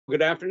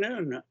Good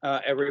afternoon,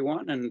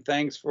 everyone, and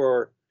thanks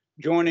for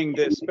joining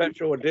this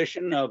special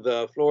edition of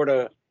the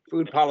Florida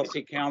Food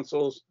Policy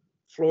Council's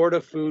Florida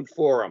Food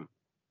Forum,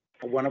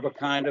 a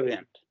one-of-a-kind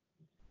event.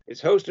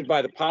 It's hosted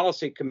by the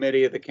Policy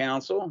Committee of the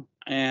Council,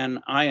 and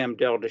I am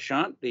Dell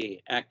deChant, the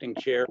acting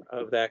chair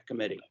of that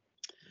committee.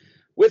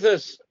 With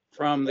us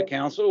from the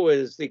Council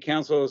is the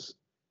Council's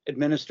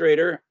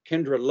Administrator,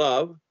 Kendra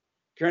Love.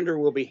 Kendra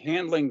will be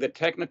handling the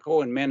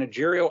technical and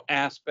managerial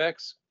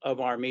aspects of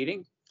our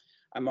meeting.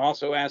 I'm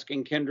also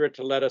asking Kendra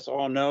to let us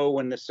all know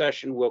when the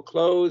session will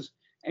close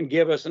and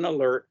give us an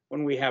alert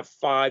when we have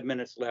 5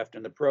 minutes left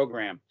in the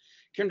program.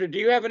 Kendra, do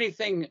you have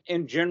anything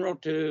in general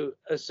to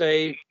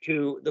say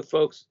to the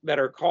folks that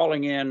are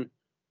calling in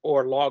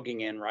or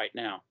logging in right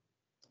now?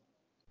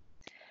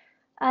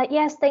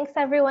 Yes, thanks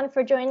everyone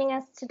for joining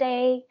us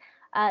today.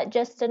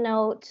 Just a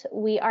note,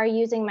 we are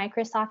using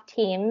Microsoft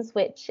Teams,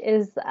 which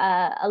is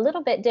a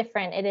little bit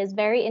different. It is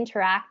very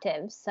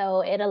interactive,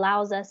 so it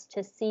allows us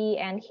to see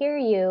and hear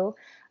you.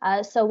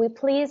 So we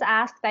please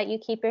ask that you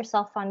keep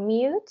yourself on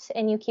mute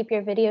and you keep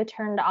your video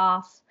turned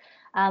off.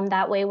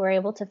 That way we're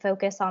able to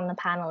focus on the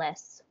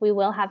panelists. We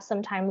will have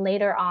some time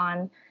later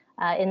on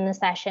in the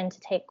session to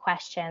take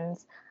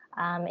questions.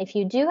 If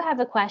you do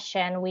have a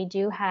question, we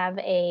do have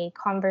a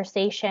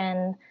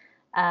conversation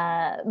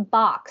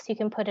box. You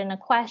can put in a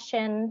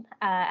question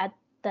at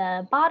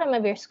the bottom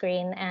of your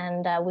screen,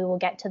 and we will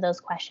get to those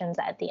questions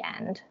at the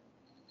end.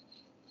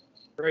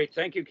 Great,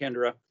 thank you,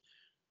 Kendra.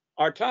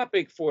 Our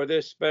topic for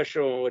this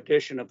special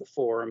edition of the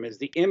forum is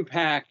the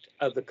impact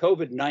of the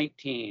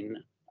COVID-19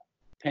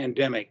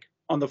 pandemic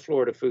on the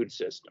Florida food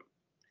system.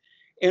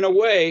 In a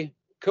way,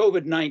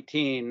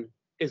 COVID-19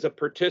 is a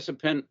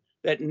participant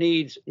that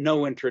needs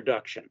no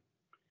introduction.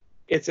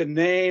 It's a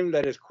name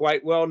that is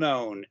quite well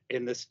known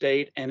in the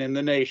state and in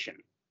the nation.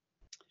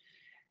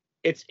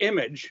 Its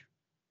image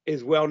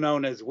is well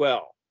known as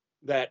well,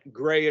 that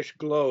grayish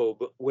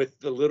globe with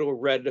the little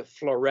red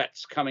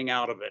florets coming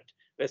out of it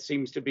that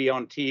seems to be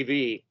on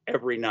TV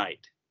every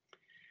night.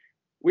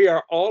 We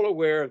are all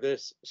aware of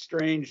this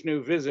strange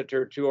new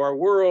visitor to our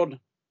world,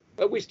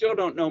 but we still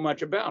don't know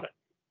much about it.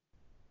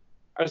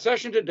 Our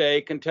session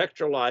today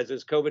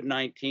contextualizes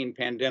COVID-19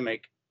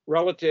 pandemic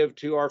relative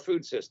to our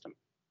food system.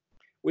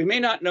 We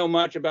may not know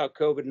much about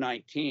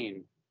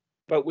COVID-19,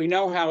 but we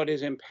know how it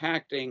is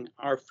impacting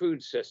our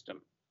food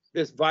system,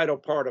 this vital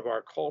part of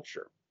our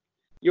culture.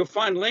 You'll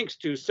find links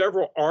to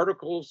several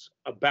articles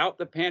about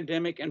the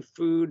pandemic and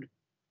food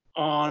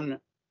on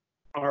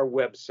our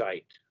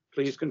website.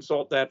 Please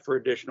consult that for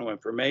additional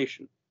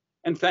information.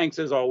 And thanks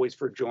as always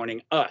for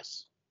joining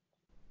us.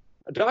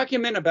 A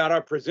document about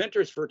our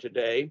presenters for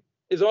today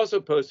is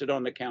also posted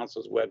on the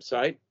Council's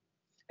website.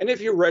 And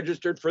if you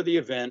registered for the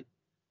event,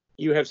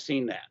 you have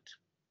seen that.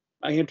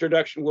 My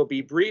introduction will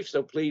be brief,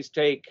 so please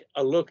take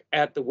a look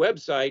at the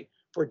website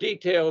for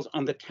details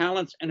on the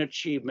talents and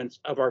achievements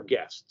of our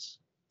guests.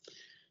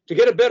 To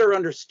get a better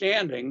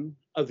understanding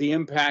of the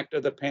impact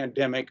of the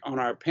pandemic on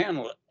our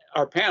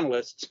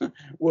panelists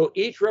will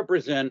each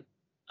represent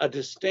a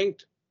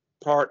distinct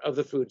part of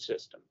the food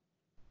system.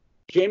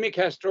 Jaime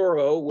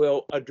Castoro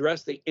will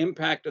address the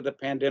impact of the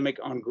pandemic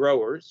on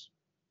growers.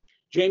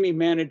 Jaime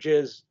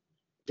manages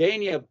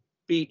Dania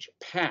Beach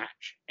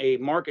PATCH, a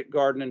market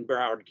garden in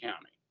Broward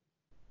County.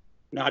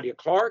 Nadia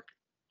Clarke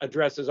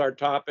addresses our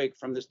topic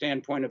from the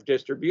standpoint of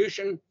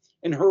distribution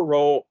in her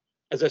role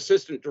as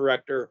Assistant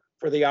Director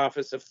for the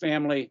Office of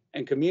Family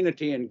and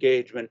Community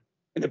Engagement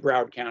in the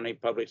Broward County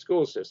Public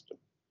Schools system.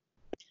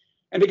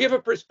 And to give a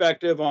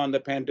perspective on the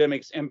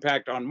pandemic's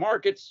impact on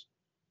markets,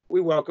 we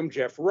welcome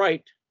Jeff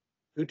Wright,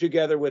 who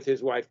together with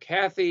his wife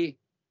Kathy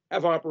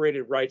have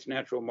operated Wright's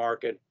Natural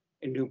Market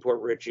in Newport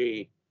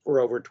Richey for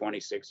over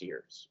 26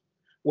 years.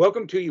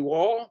 Welcome to you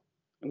all,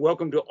 and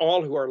welcome to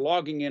all who are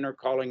logging in or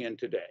calling in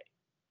today.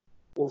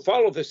 We'll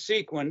follow the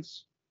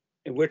sequence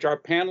in which our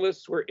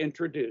panelists were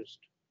introduced: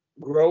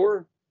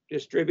 grower,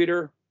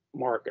 distributor,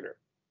 marketer.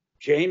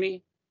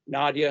 Jaime,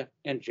 Nadia,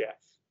 and Jeff.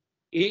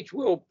 Each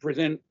will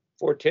present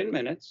for 10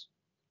 minutes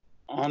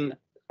on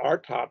our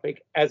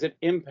topic as it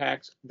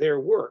impacts their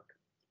work.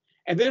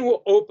 And then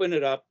we'll open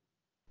it up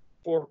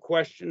for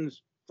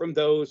questions from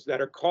those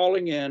that are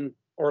calling in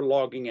or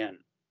logging in.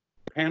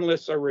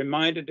 Panelists are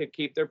reminded to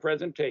keep their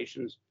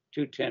presentations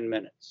to 10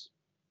 minutes.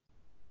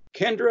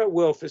 Kendra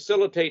will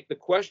facilitate the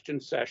question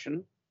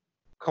session.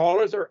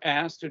 Callers are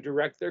asked to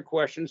direct their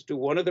questions to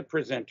one of the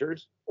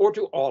presenters or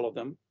to all of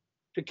them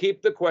to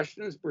keep the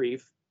questions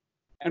brief,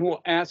 and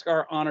we'll ask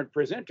our honored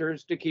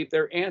presenters to keep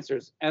their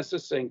answers as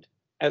succinct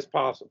as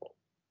possible.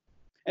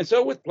 And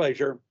so with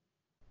pleasure,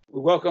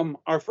 we welcome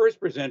our first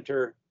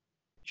presenter,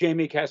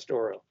 Jaime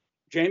Castoro.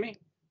 Jaime?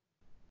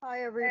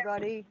 Hi,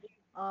 everybody.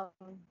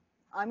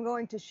 I'm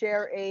going to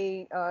share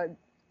a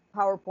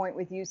PowerPoint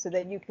with you so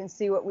that you can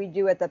see what we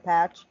do at the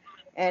patch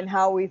and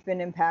how we've been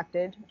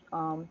impacted.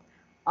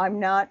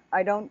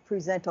 I don't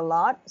present a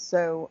lot,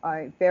 so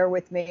bear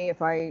with me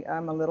if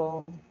I'm a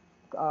little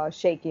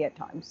shaky at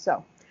times.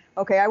 So,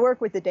 okay, I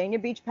work with the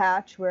Dania Beach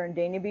PATCH. We're in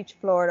Dania Beach,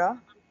 Florida.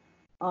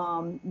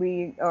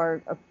 We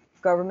are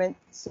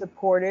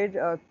government-supported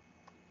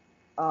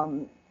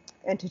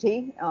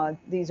entity.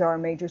 These are our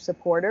major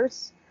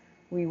supporters.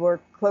 We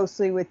work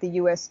closely with the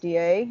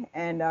USDA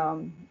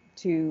and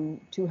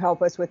to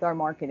help us with our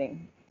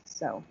marketing.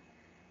 So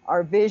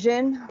our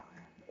vision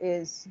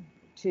is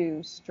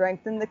to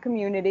strengthen the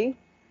community,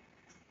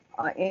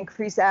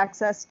 increase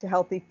access to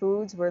healthy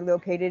foods. We're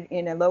located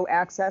in a low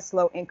access,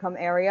 low income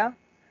area.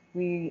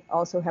 We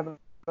also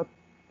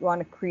want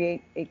to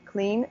create a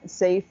clean,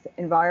 safe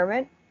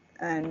environment,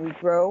 and we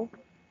grow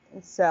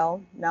and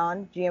sell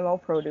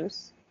non-GMO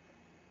produce,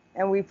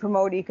 and we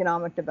promote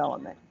economic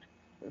development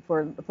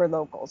for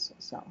locals.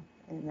 So,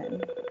 and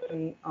then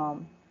we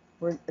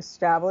were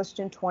established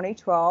in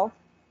 2012.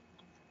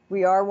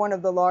 We are one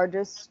of the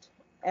largest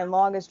and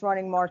longest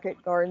running market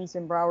gardens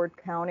in Broward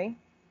County.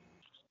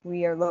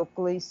 We are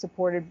locally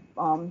supported,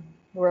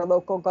 we're a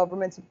local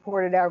government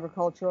supported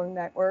agricultural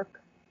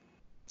network,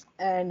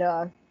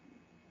 and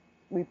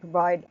we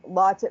provide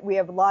we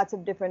have lots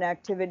of different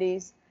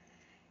activities.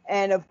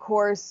 And of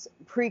course,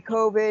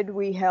 pre-COVID,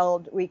 we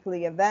held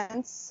weekly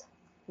events.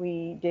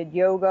 We did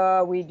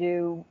yoga, we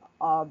do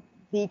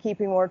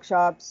beekeeping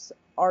workshops,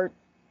 art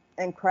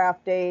and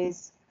craft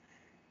days,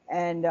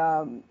 and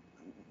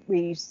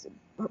we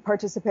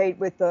participate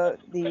with the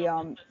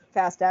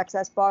fast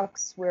access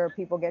bucks where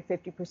people get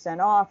 50%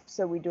 off.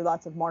 So we do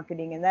lots of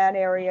marketing in that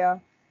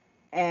area.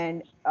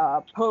 And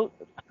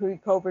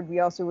pre-COVID, we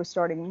also were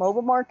starting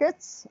mobile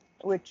markets,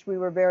 which we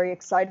were very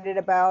excited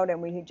about.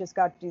 And we just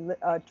got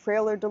a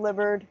trailer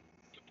delivered.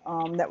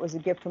 That was a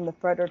gift from the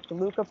Frederick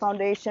DeLuca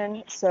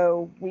Foundation.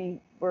 So we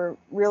were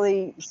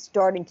really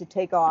starting to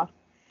take off.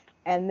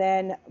 And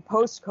then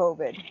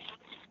post-COVID,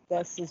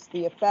 this is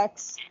the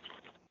effects.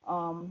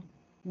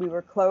 We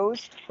were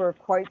closed for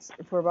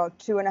about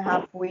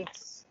 2.5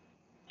 weeks.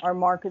 Our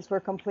markets were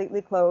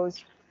completely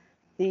closed.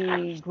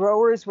 The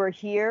growers were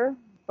here,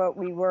 but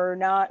we were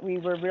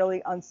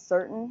really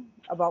uncertain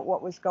about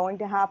what was going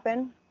to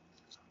happen.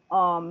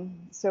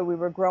 So we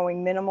were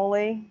growing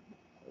minimally.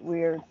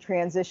 We're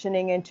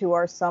transitioning into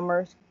our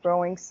summer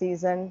growing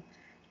season,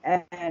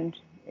 and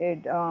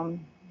it's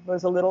been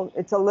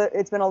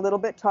a little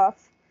bit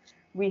tough.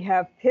 We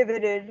have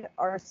pivoted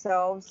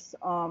ourselves,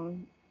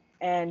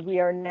 and we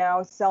are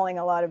now selling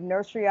a lot of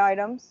nursery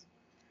items,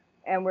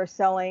 and we're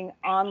selling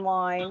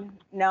online,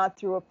 not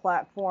through a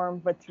platform,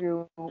 but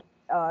through,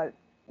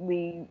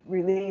 we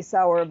release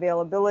our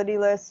availability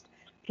list.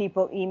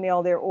 People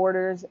email their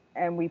orders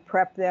and we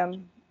prep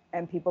them,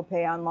 and people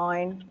pay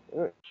online.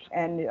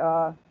 And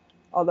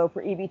although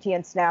for EBT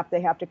and SNAP,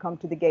 they have to come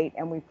to the gate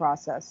and we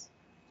process.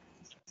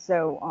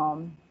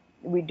 So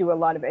we do a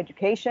lot of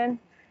education.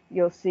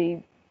 You'll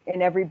see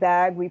in every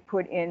bag, we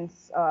put in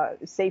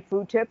safe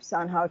food tips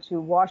on how to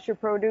wash your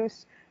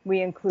produce.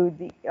 We include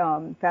the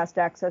Fast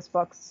Access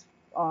Bucks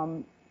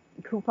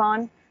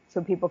coupon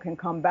so people can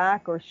come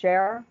back or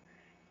share.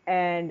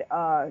 And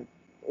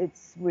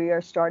we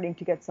are starting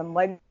to get some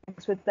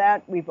legs with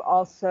that. We've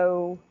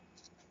also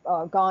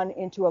gone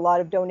into a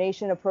lot of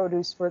donation of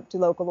produce to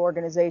local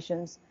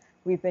organizations.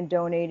 We've been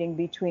donating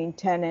between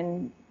 10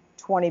 and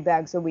 20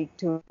 bags a week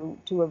to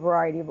a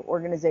variety of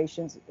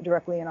organizations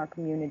directly in our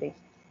community.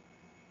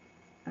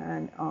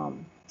 And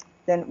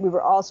then we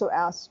were also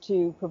asked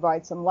to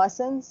provide some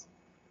lessons.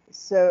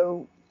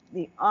 So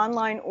the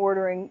online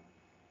ordering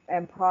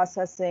and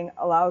processing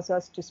allows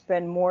us to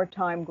spend more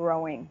time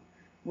growing,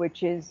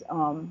 which is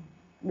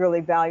really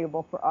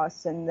valuable for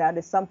us. And that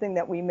is something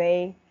that we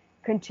may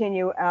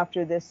continue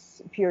after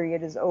this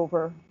period is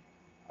over,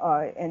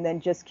 and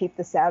then just keep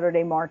the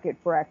Saturday market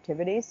for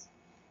activities.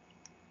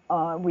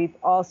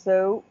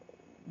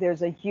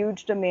 There's a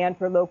huge demand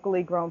for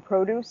locally grown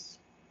produce,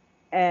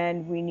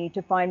 and we need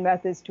to find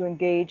methods to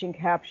engage and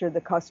capture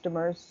the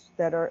customers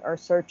that are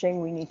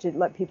searching. We need to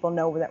let people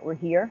know that we're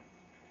here.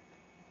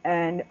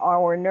 And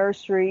our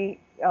nursery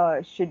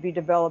should be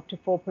developed to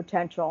full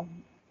potential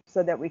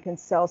so that we can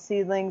sell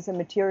seedlings and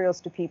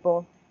materials to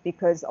people,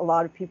 because a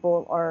lot of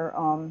people are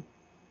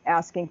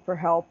asking for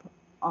help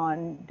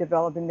on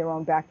developing their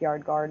own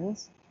backyard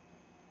gardens.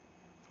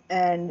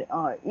 And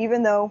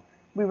even though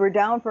we were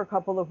down for a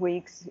couple of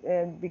weeks,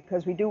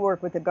 because we do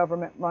work with a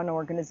government-run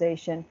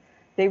organization,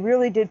 they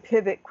really did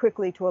pivot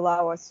quickly to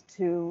allow us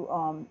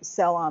to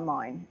sell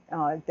online.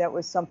 That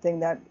was something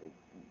that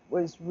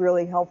was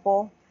really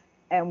helpful,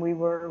 and we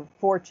were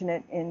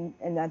fortunate in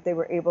that they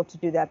were able to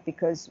do that,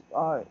 because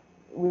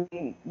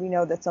we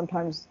know that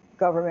sometimes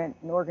government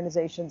and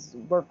organizations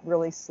work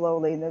really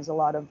slowly, and there's a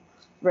lot of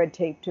red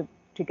tape to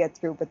get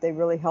through, but they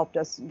really helped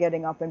us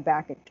getting up and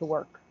back to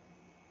work.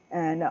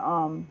 And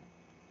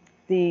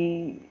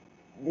the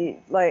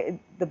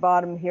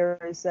bottom here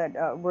is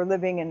that we're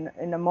living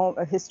in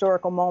a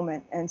historical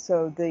moment, and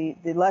so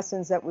the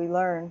lessons that we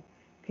learn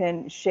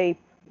can shape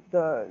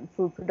the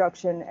food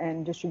production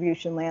and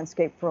distribution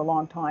landscape for a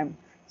long time.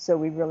 So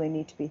we really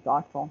need to be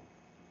thoughtful,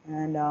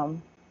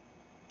 and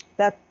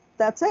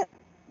that's it.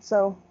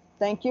 So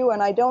thank you,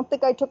 and I don't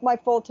think I took my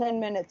full 10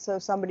 minutes, so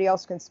somebody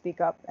else can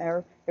speak up,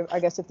 or I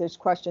guess if there's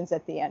questions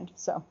at the end.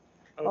 So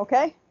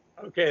okay.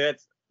 Okay,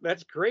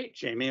 That's great,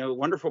 Jamie. A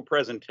wonderful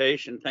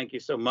presentation. Thank you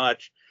so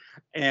much.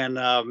 And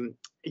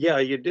yeah,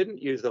 you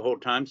didn't use the whole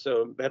time,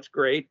 so that's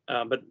great.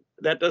 But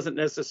that doesn't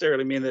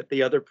necessarily mean that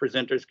the other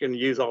presenters can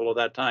use all of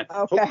that time.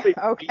 Okay,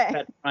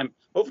 okay.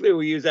 Hopefully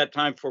we use that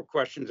time for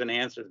questions and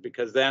answers,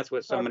 because that's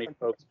what so many Perfect.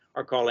 folks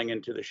are calling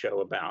into the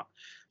show about.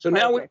 So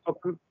now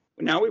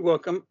we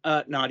welcome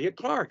Nadia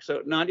Clarke.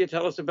 So Nadia,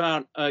 tell us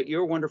about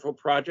your wonderful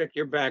project,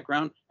 your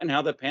background, and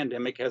how the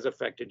pandemic has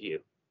affected you.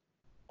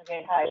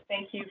 Okay, hi.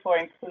 Thank you for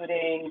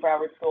including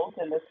Broward Schools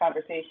in this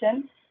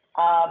conversation.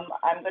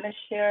 I'm going to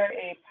share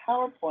a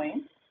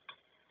PowerPoint.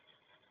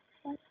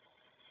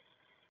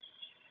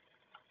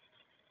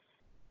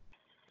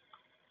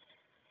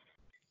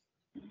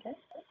 Okay.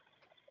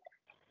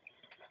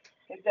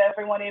 Is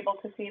everyone able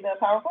to see the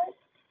PowerPoint?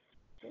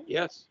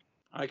 Yes,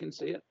 I can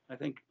see it. I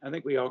think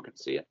we all can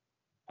see it.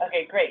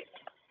 Okay, great.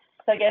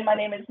 So again, my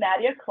name is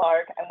Nadia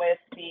Clarke. I'm with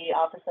the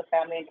Office of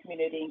Family and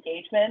Community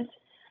Engagement.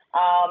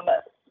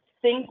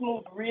 Things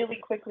moved really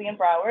quickly in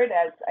Broward,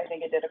 as I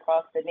think it did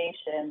across the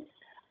nation.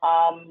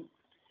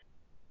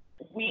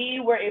 We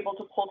were able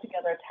to pull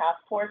together a task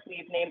force.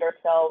 We've named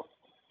ourselves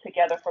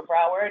Together for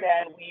Broward,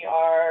 and we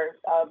are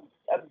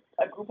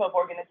a group of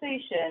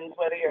organizations,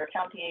 whether you're a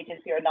county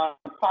agency or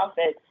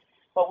nonprofit,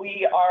 but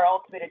we are all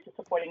committed to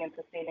supporting and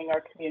sustaining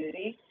our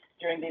community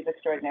during these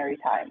extraordinary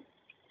times.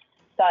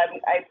 So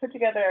I put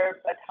together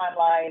a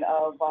timeline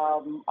of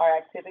our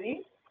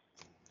activities.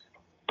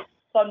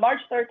 So on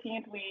March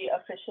 13th, we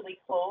officially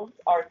closed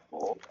our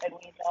schools, and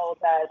we know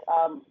that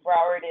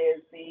Broward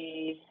is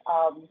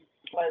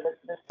one of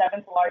the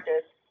 7th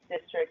largest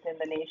district in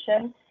the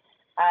nation,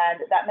 and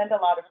that meant a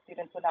lot of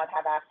students would not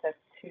have access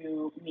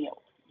to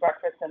meals,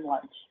 breakfast and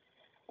lunch.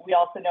 We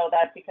also know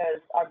that because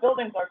our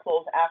buildings are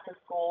closed after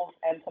schools,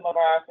 and some of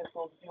our after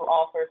schools do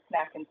offer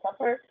snack and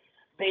supper,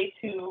 they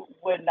too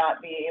would not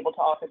be able to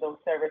offer those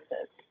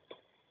services.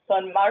 So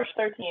on March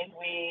 13th,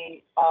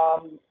 we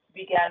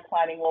began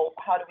planning, well,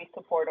 how do we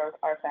support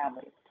our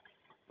families?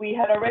 We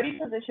had already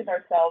positioned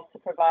ourselves to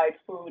provide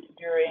food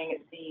during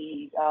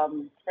the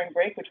spring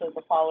break, which was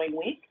the following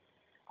week.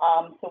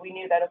 So we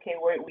knew that, okay,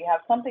 we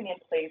have something in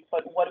place,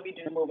 but what do we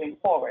do moving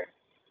forward?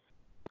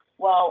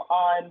 Well,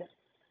 on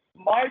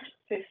March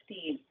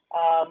 15th,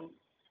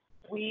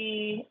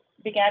 we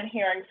began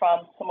hearing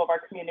from some of our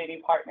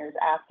community partners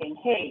asking,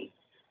 hey,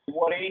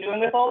 what are you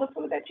doing with all the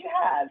food that you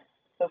have?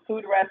 So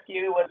Food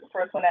Rescue was the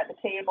first one at the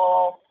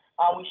table.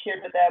 We shared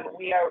with them,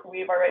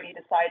 we've already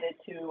decided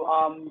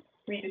to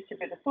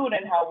redistribute the food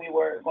and how we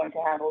were going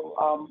to handle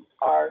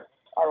our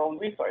own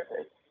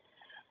resources.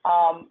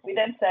 We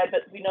then said,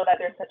 but we know that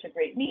there's such a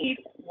great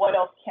need, what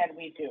else can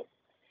we do?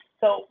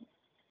 So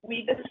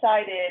we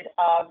decided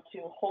to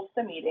host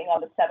a meeting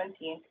on the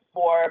 17th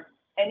for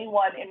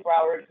anyone in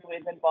Broward who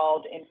is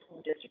involved in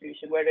food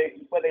distribution,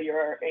 whether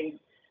you're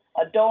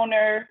a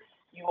donor,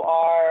 you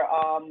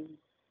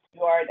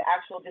are an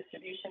actual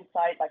distribution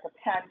site like a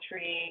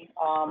pantry,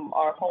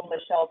 or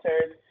homeless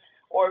shelters,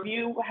 or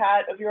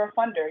if you're a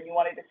funder and you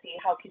wanted to see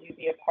how could you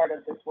be a part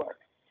of this work.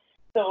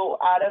 So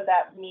out of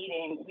that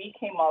meeting, we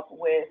came up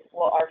with,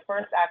 well, our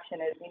first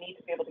action is we need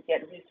to be able to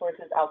get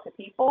resources out to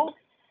people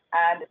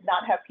and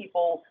not have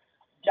people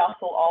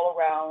jostle all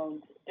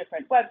around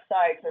different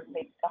websites or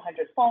make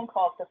 100 phone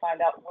calls to find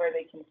out where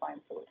they can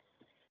find food.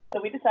 So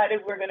we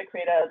decided we're going to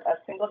create a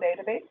single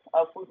database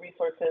of food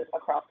resources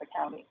across the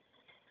county.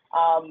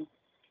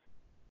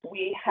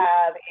 We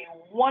have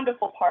a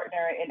wonderful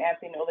partner in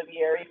Anthony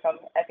Olivieri from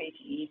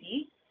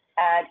FHED,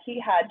 and he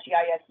had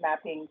GIS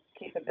mapping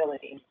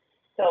capability.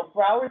 So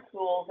Broward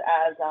Schools,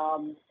 as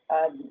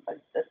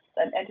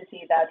an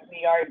entity that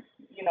we are,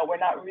 we're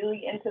not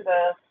really into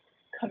the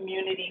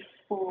community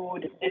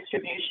food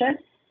distribution.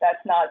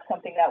 That's not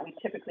something that we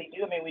typically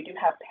do. I mean, we do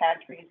have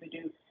pantries, we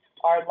do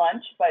our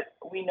lunch, but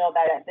we know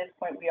that at this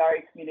point we are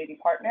a community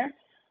partner.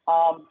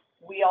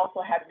 We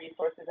also had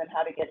resources on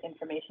how to get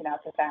information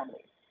out to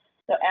families.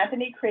 So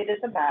Anthony created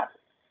the map.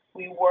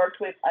 We worked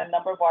with a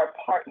number of our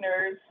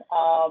partners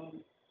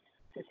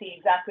to see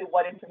exactly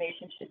what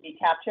information should be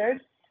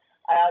captured.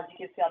 As you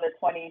can see on the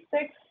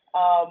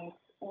 26th,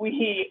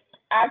 we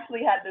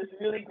actually had this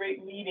really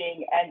great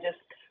meeting and just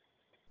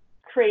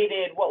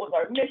created what was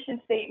our mission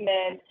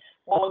statement,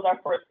 what was our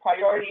first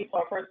priority. So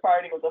our first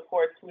priority was, of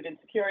course, food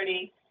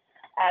insecurity.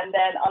 And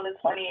then on the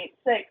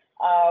 26th,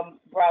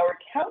 Broward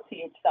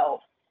County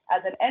itself,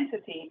 as an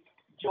entity,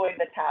 joined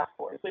the task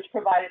force, which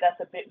provided us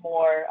a bit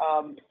more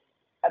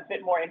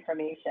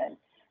information.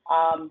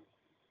 On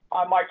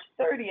March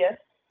 30th,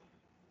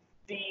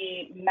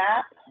 the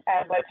map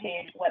and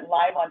webpage went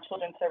live on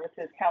Children's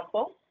Services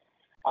Council,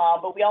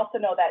 but we also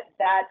know that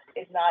that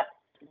is not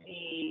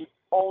the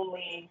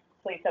only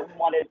place that we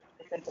wanted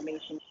this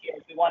information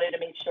shared. We wanted to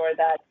make sure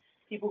that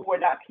people who were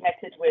not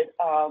connected with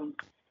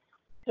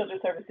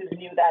Children's Services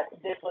knew that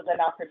this was an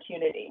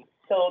opportunity.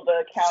 So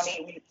the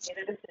county, we made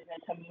a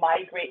decision to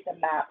migrate the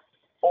map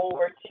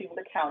over to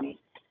the county's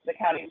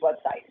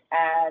website.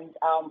 And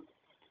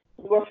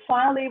we were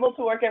finally able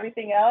to work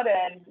everything out,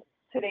 and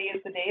today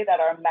is the day that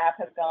our map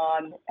has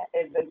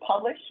been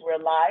published. We're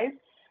live.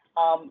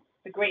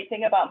 The great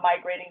thing about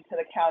migrating to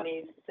the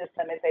county's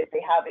system is that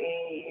they have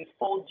a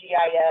full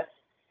GIS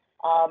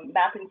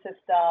mapping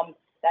system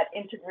that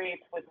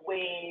integrates with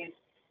Waze.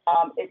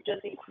 It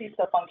just increased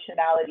the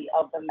functionality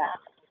of the map.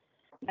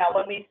 Now,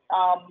 when we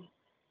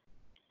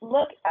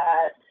look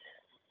at,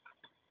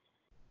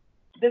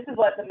 this is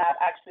what the map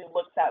actually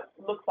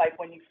looks like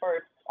when you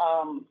first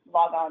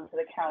log on to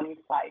the county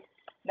site.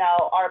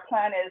 Now, our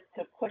plan is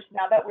to push,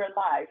 now that we're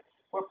live,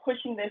 we're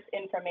pushing this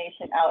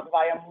information out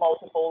via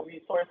multiple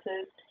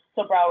resources.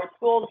 So Broward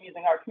Schools,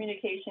 using our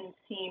communications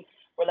team,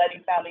 we're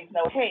letting families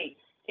know, hey,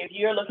 if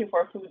you're looking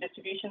for a food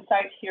distribution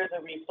site, here's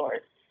a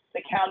resource.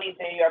 The county,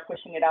 they are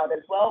pushing it out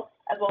as well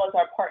as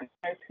our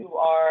partners who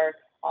are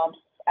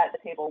at the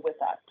table with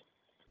us.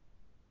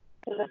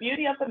 So the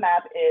beauty of the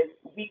map is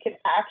we can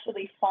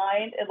actually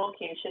find a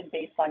location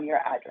based on your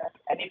address.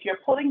 And if you're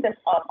pulling this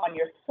up on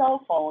your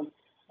cell phone,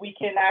 we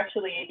can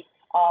actually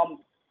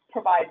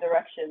provide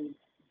directions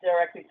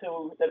directly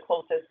to the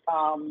closest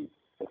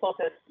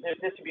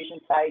distribution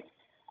site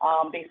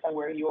based on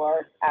where you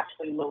are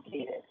actually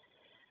located.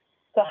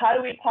 So how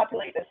do we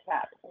populate this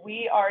map?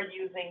 We are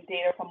using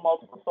data from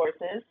multiple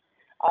sources.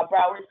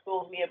 Broward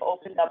Schools, we have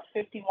opened up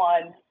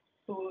 51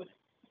 food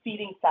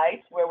feeding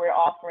sites where we're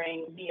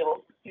offering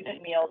meals,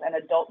 student meals and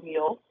adult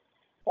meals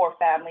for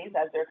families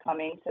as they're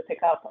coming to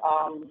pick up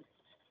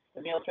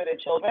the meals for their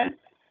children.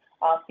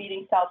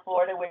 Feeding South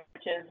Florida,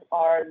 which is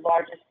our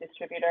largest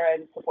distributor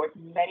and supports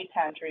many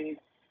pantries,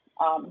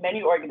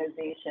 many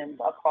organizations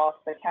across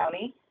the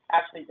county,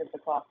 actually just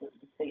across the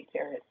state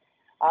period.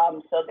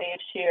 So they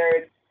have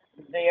shared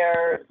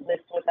their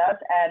list with us,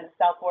 and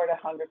South Florida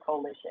Hunger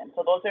Coalition.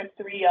 So those are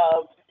three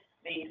of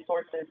the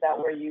sources that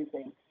we're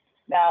using.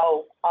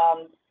 Now,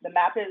 the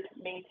map is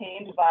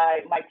maintained by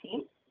my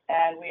team,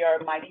 and we are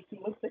a mighty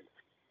team of 6.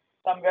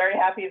 So I'm very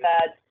happy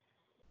that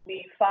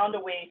we found a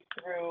way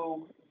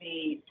through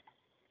the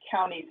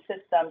county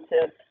system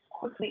to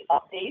quickly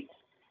update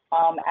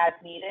as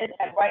needed.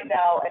 And right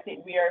now, I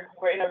think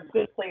we're in a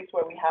good place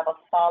where we have a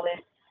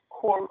solid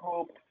core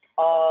group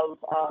of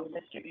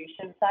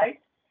distribution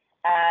sites.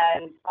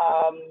 And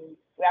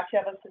we actually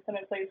have a system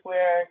in place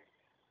where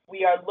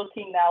we are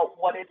looking now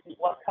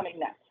what's coming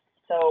next.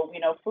 So we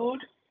know food.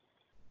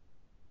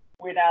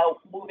 We're now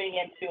moving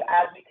into,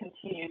 as we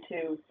continue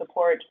to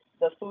support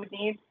the food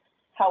needs,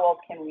 how else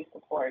can we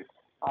support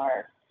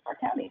our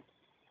county?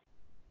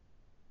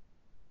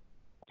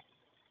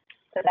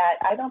 So that,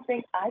 I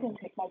didn't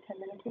take my 10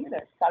 minutes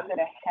either. So I'm going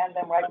to hand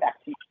them right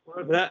back to you.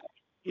 Well, that,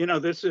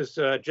 this is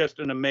just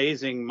an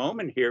amazing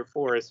moment here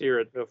for us here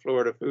at the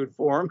Florida Food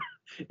Forum,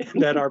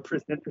 that our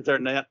presenters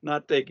are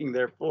not taking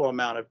their full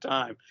amount of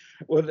time.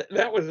 Well,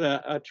 that was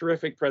a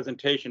terrific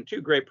presentation,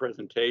 2 great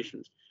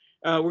presentations.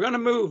 We're going to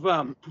move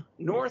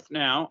north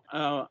now,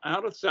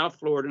 out of South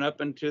Florida and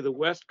up into the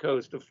west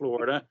coast of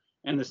Florida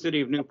and the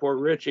city of Newport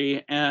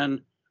Richey,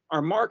 and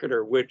our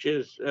marketer, which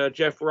is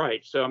Jeff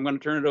Wright. So I'm going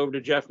to turn it over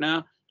to Jeff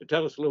now to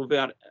tell us a little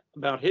bit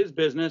about his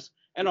business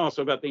and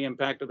also about the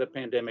impact of the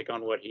pandemic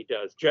on what he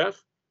does.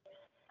 Jeff?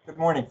 Good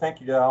morning. Thank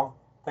you, Dell.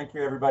 Thank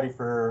you, everybody,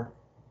 for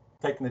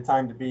taking the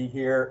time to be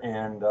here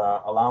and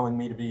allowing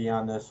me to be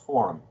on this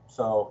forum.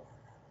 So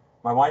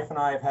my wife and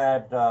I have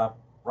had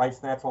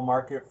Wright's Natural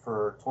Market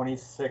for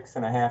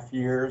 26.5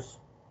 years,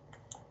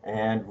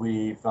 and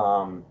we've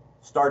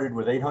started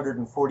with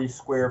 840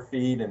 square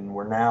feet, and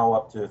we're now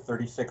up to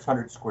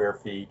 3,600 square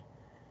feet.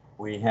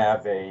 We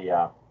have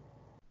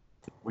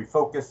we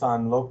focus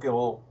on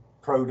local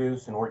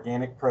produce and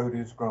organic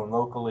produce grown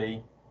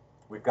locally.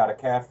 We've got a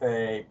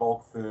cafe,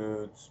 bulk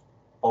foods,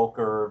 bulk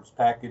herbs,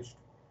 packaged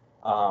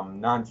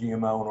non-GMO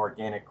and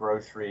organic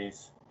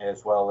groceries,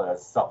 as well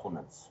as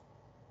supplements.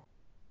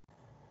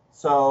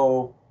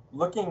 So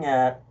looking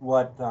at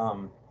what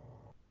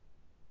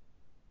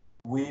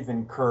we've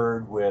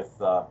incurred with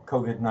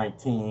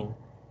COVID-19,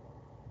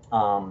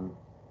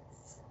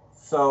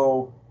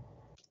 so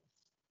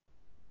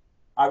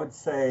I would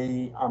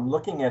say I'm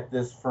looking at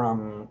this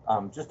from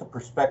just a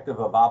perspective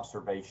of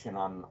observation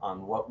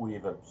on what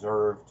we've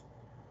observed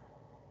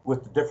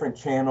with the different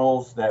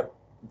channels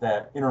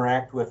that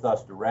interact with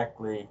us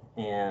directly,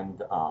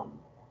 and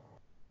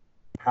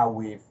how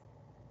we've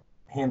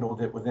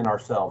handled it within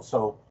ourselves.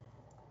 So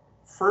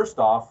first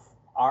off,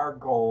 our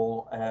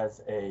goal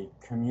as a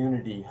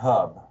community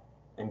hub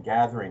and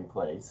gathering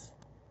place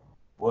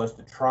was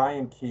to try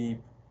and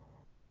keep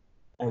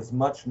as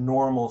much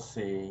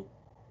normalcy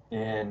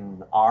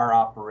in our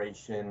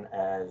operation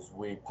as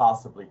we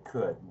possibly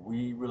could.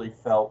 We really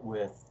felt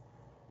with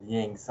the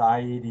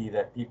anxiety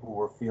that people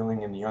were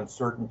feeling and the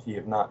uncertainty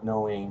of not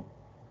knowing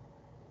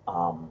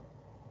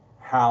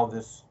how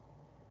this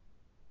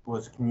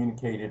was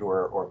communicated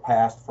or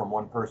passed from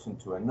one person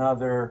to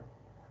another,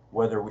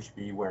 whether we should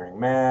be wearing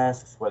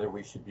masks, whether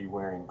we should be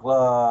wearing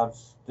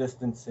gloves,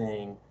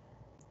 distancing.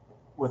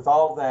 With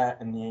all that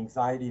and the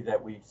anxiety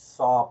that we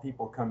saw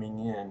people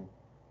coming in,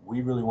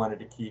 we really wanted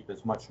to keep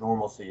as much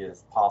normalcy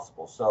as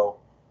possible. So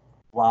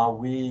while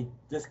we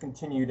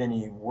discontinued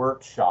any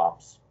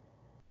workshops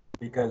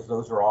because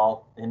those are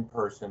all in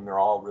person. They're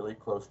all really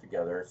close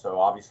together. So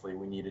obviously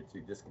we needed to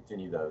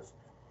discontinue those.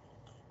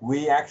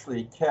 We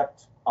actually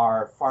kept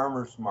our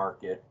farmers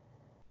market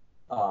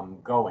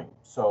going.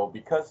 So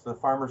because the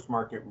farmers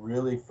market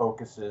really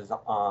focuses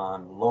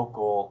on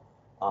local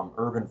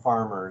urban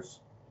farmers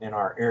in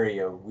our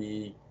area,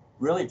 we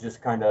really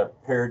just kind of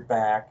pared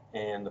back,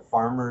 and the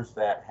farmers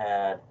that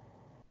had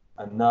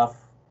enough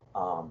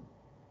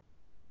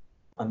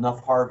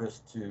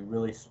harvest to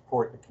really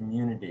support the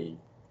community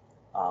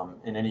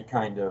in any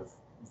kind of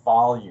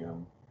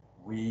volume,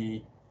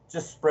 we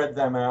just spread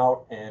them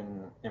out,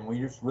 and we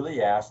just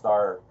really asked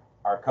our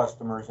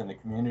customers in the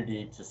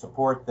community to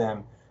support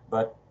them,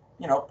 but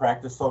you know,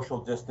 practice social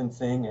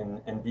distancing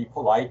and be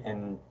polite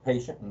and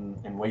patient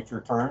and wait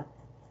your turn.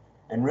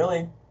 And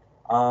really,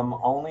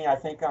 only I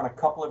think on a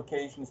couple of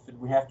occasions did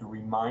we have to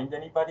remind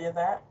anybody of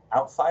that.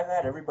 Outside of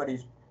that,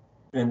 everybody's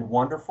been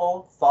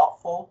wonderful,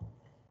 thoughtful,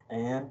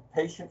 and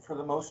patient for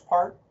the most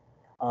part.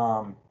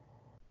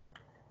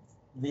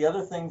 The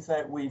other things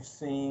that we've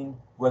seen,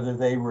 whether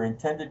they were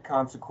intended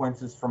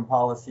consequences from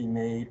policy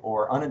made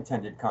or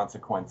unintended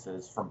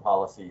consequences from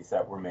policies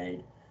that were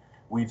made,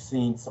 we've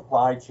seen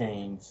supply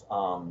chains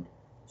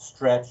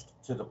stretched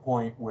to the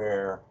point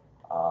where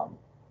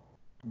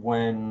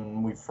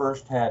when we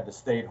first had the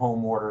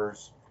stay-at-home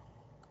orders,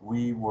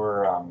 we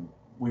were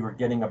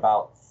getting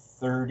about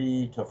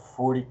 30 to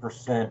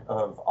 40%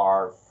 of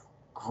our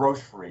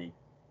grocery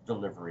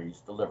deliveries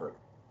delivered.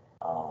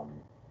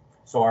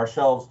 So our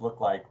shelves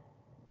looked like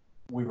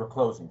we were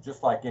closing,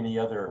 just like any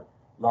other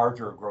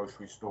larger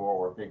grocery store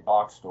or big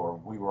box store.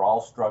 We were all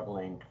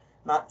struggling,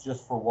 not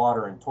just for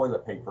water and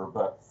toilet paper,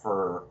 but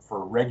for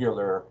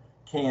regular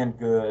canned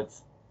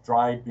goods,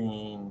 dried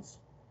beans,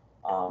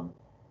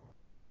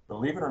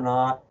 believe it or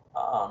not,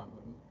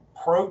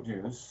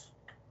 produce,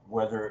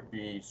 whether it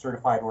be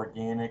certified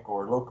organic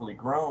or locally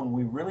grown,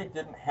 we really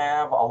didn't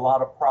have a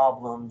lot of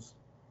problems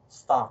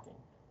stocking,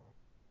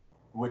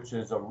 which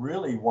is a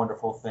really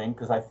wonderful thing,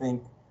 because I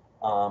think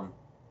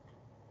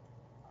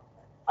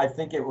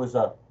it was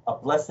a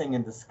blessing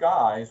in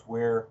disguise,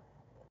 where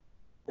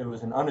it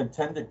was an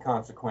unintended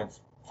consequence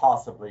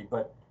possibly,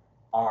 but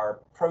our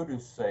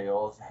produce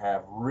sales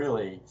have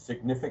really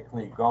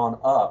significantly gone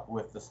up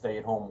with the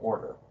stay-at-home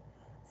order.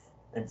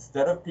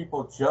 Instead of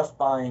people just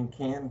buying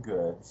canned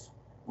goods,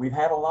 we've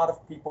had a lot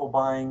of people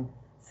buying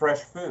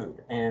fresh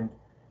food, and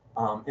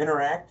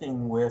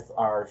interacting with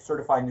our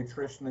certified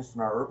nutritionists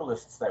and our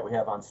herbalists that we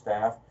have on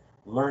staff,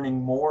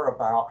 learning more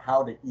about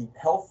how to eat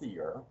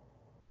healthier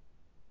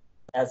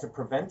as a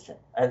prevention,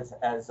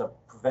 as a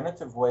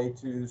preventative way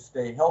to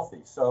stay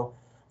healthy. So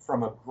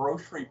from a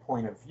grocery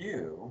point of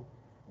view,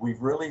 we've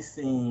really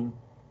seen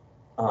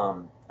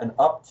an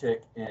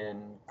uptick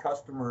in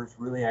customers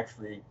really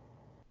actually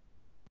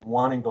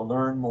wanting to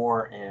learn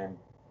more and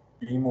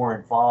be more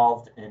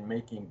involved in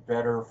making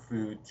better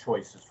food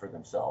choices for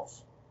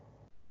themselves.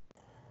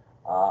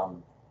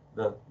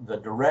 The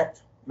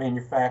direct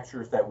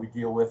manufacturers that we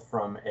deal with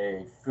from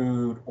a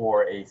food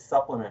or a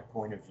supplement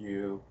point of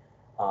view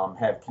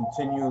have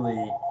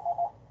continually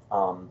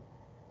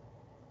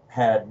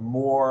had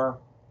more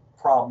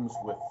problems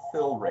with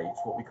fill rates,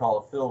 what we call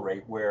a fill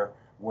rate, where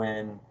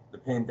when the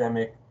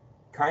pandemic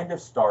kind of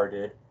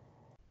started,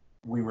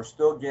 we were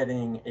still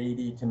getting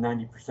 80 to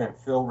 90%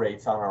 fill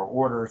rates on our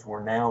orders.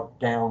 We're now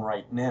down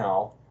right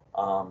now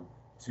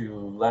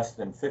to less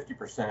than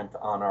 50%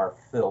 on our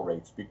fill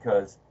rates,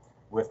 because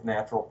with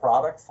natural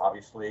products,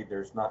 obviously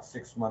there's not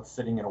 6 months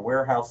sitting in a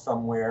warehouse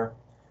somewhere,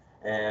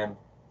 and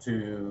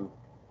to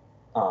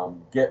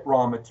get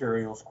raw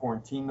materials,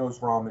 quarantine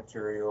those raw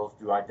materials,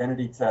 do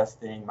identity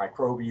testing,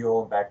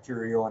 microbial,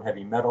 bacterial, and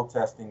heavy metal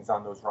testings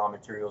on those raw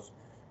materials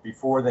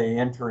before they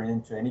enter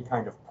into any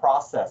kind of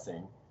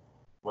processing,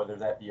 whether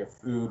that be a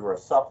food or a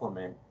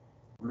supplement.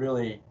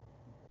 Really,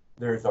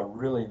 there's a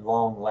really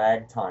long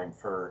lag time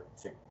to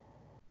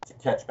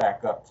catch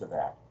back up to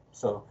that.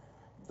 So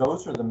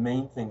those are the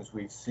main things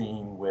we've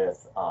seen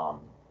with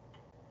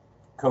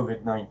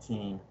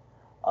COVID-19.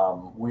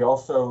 We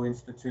also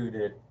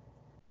instituted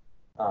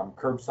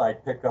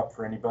curbside pickup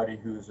for anybody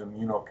who's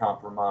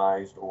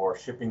immunocompromised, or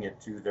shipping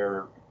it to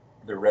their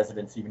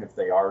residence, even if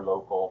they are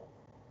local.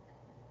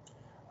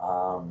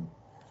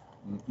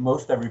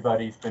 Most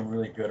everybody's been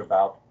really good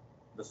about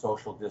the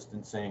social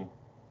distancing.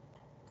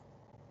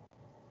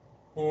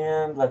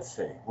 And let's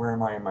see, where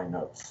am I in my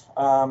notes?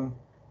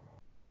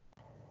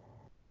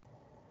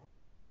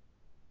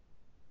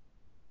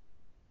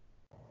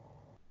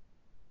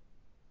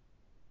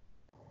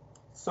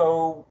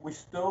 So we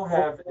still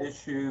have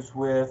issues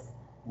with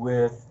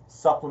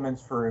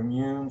supplements for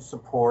immune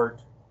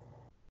support.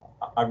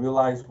 I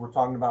realize we're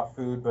talking about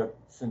food, but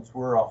since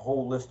we're a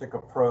holistic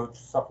approach,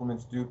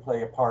 supplements do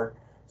play a part.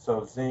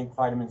 So zinc,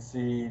 vitamin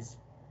C's,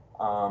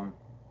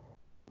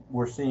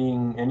 we're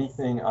seeing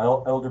anything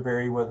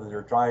elderberry, whether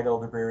they're dried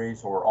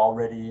elderberries or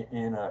already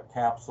in a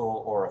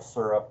capsule or a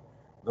syrup.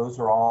 Those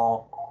are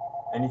all,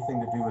 anything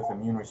to do with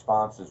immune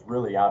response is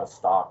really out of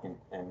stock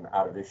and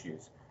out of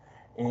issues.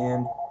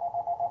 And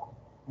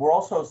we're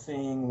also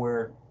seeing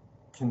where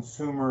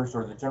consumers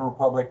or the general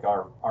public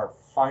are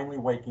finally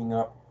waking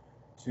up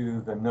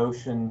to the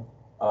notion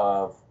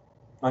of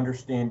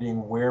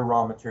understanding where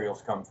raw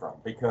materials come from,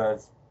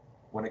 because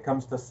when it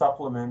comes to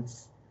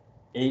supplements,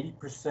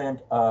 80%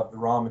 of the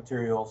raw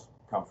materials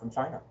come from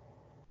China.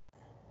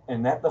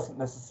 And that doesn't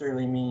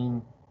necessarily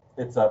mean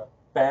it's a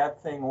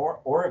bad thing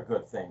or a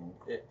good thing.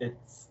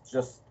 It's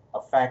just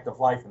a fact of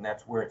life, and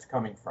that's where it's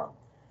coming from.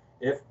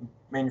 If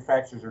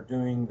manufacturers are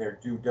doing their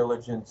due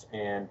diligence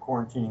and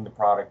quarantining the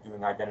product,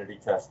 doing identity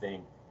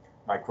testing,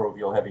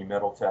 microbial heavy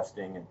metal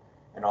testing,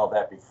 and all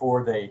that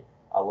before they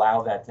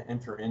allow that to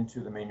enter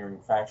into the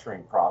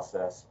manufacturing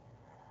process,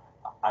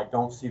 I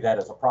don't see that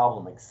as a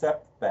problem,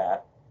 except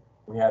that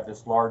we have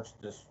this large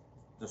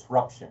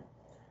disruption.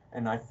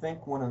 And I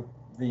think one of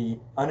the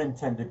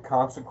unintended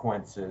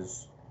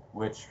consequences,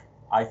 which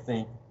I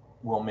think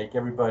will make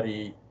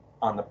everybody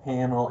on the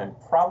panel and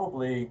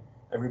probably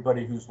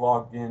everybody who's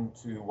logged in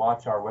to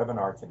watch our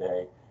webinar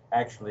today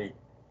actually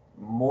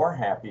more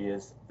happy,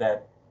 is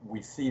that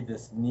we see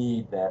this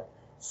need that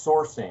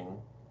sourcing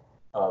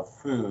of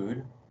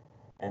food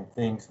and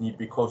things need to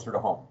be closer to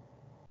home.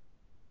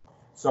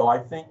 So I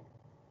think,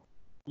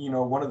 you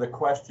know, one of the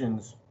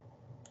questions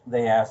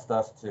they asked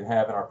us to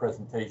have in our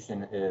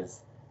presentation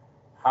is,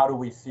 how do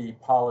we see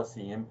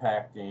policy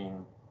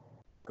impacting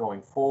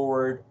going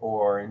forward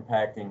or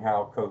impacting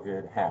how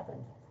COVID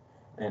happened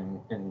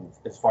and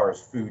as far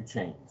as food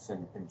chains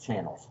and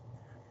channels?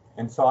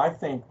 And so I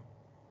think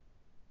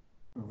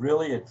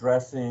really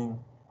addressing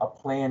a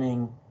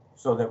planning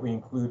so that we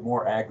include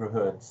more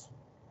agrihoods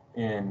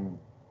in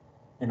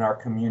our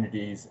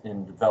communities,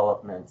 in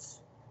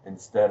developments,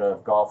 instead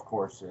of golf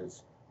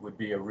courses would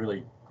be a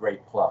really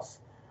great plus.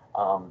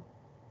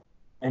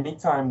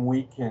 Anytime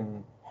we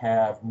can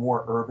have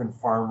more urban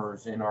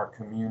farmers in our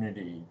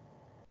community,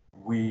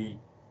 we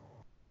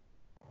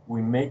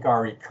make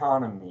our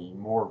economy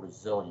more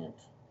resilient.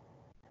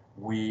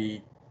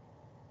 We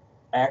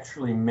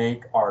actually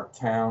make our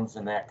towns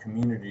and that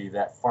community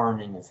that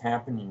farming is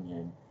happening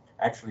in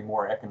actually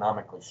more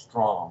economically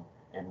strong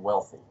and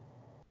wealthy,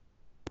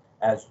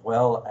 as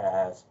well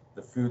as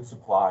the food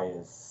supply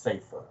is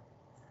safer,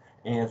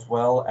 as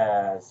well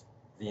as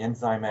the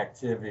enzyme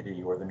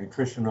activity or the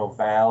nutritional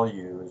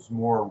value is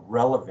more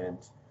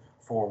relevant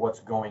for what's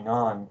going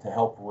on to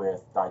help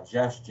with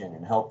digestion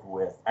and help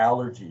with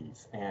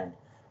allergies and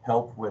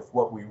help with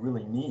what we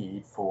really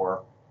need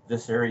for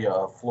this area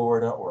of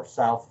Florida or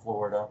South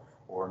Florida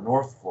or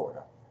North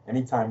Florida,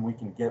 anytime we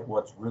can get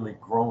what's really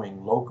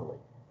growing locally.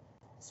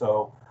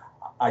 So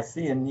I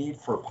see a need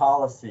for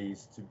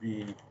policies to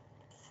be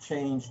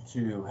changed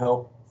to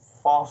help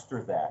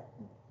foster that.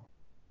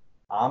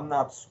 I'm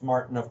not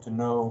smart enough to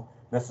know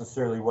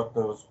necessarily what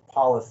those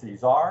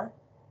policies are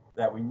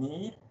that we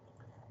need,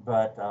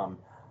 but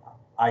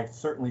I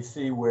certainly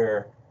see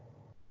where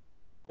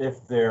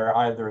if they're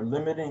either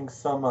limiting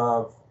some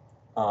of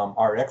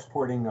our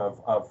exporting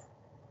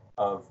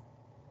of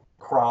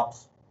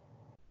crops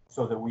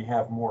so that we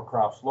have more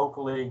crops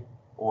locally,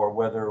 or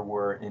whether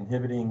we're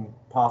inhibiting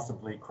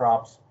possibly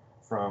crops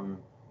from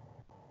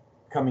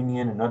coming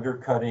in and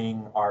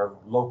undercutting our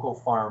local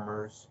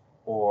farmers,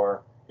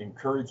 or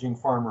encouraging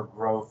farmer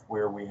growth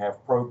where we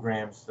have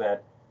programs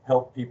that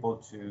help people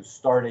to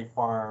start a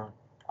farm,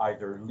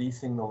 either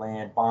leasing the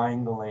land,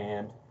 buying the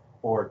land,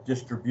 or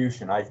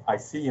distribution. I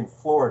see in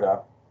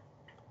Florida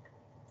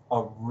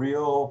a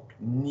real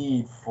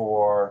need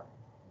for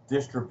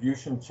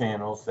distribution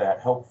channels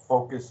that help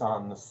focus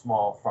on the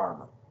small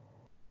farmer.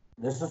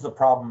 This is a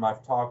problem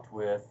I've talked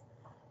with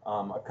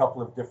a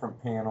couple of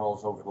different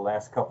panels over the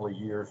last couple of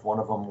years. One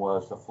of them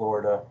was the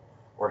Florida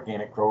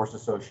Organic Growers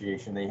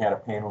Association. They had a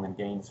panel in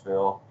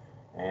Gainesville,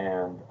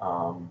 and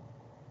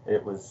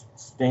it was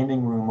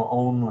standing room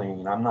only.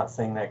 And I'm not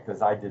saying that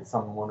because I did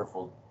some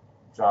wonderful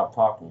job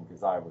talking,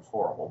 because I was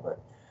horrible,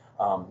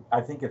 but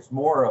I think it's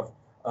more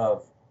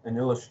of an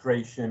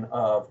illustration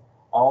of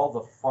all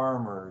the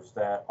farmers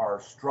that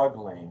are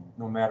struggling,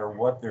 no matter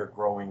what they're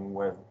growing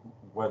with,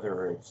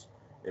 whether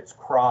it's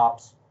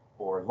crops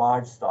or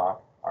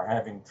livestock, are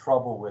having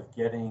trouble with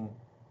getting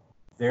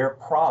their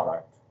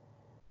product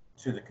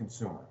to the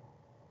consumer.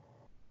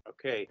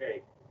 Okay,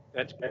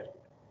 that's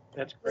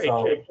great.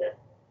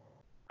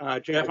 So,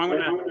 Jeff, I'm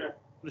going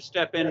to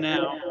step in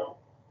now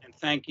and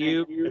thank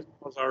you, as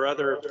well as our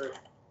other,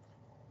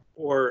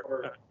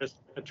 for just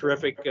a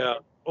terrific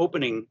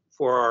opening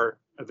for our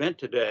event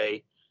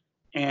today.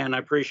 And I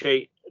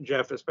appreciate,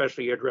 Jeff,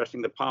 especially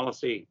addressing the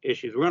policy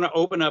issues. We're going to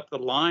open up the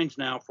lines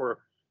now for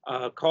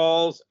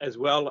calls, as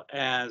well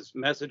as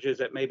messages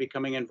that may be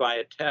coming in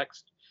via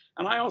text.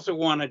 And I also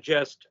want to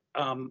just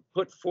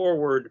put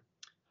forward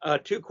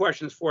two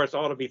questions for us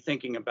all to be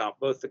thinking about,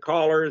 both the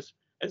callers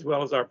as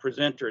well as our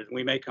presenters.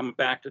 We may come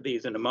back to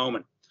these in a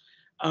moment.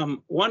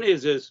 One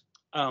is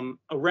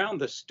around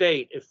the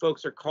state, if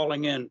folks are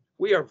calling in,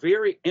 we are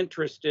very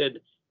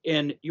interested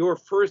in your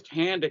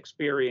firsthand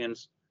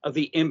experience of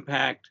the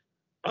impact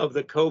of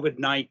the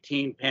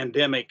COVID-19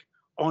 pandemic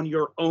on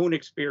your own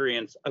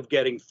experience of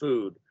getting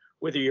food,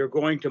 whether you're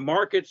going to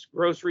markets,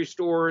 grocery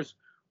stores,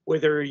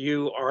 whether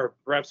you are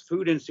perhaps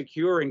food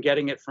insecure and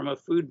getting it from a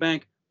food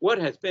bank. What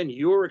has been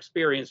your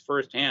experience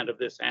firsthand of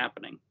this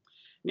happening?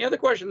 And the other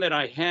question that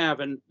I have,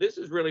 and this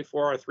is really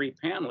for our three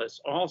panelists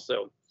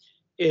also,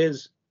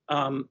 is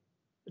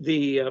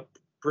the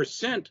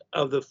percent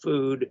of the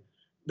food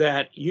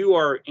that you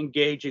are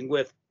engaging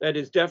with that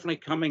is definitely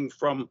coming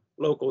from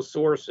local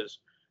sources.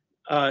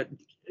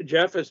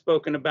 Jeff has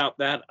spoken about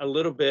that a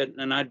little bit,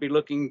 and I'd be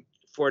looking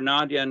for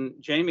Nadia and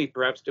Jaime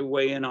perhaps to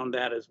weigh in on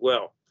that as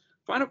well.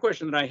 Final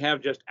question that I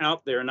have just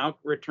out there, and I'll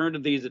return to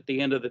these at the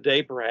end of the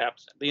day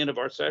perhaps, at the end of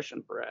our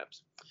session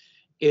perhaps,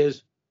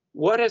 is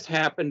what has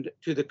happened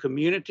to the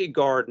community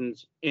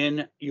gardens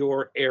in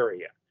your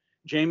area?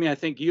 Jaime, I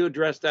think you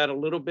addressed that a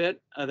little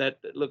bit, that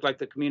it looked like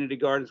the community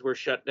gardens were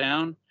shut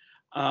down.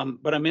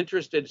 But I'm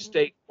interested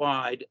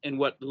statewide in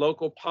what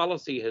local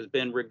policy has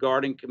been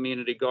regarding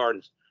community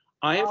gardens.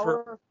 I've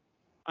heard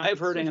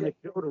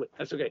anecdotally,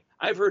 that's okay.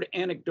 I've heard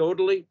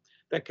anecdotally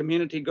that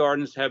community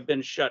gardens have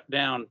been shut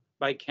down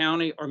by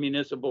county or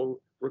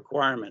municipal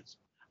requirements.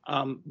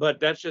 But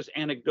that's just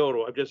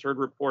anecdotal. I've just heard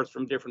reports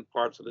from different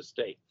parts of the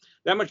state.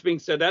 That much being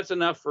said, that's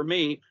enough for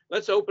me.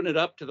 Let's open it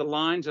up to the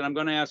lines, and I'm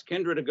going to ask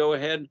Kendra to go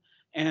ahead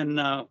and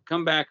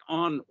come back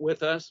on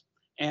with us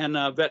and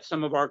vet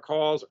some of our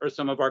calls or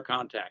some of our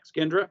contacts.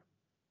 Kendra?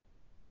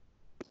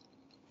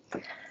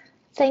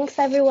 Thanks,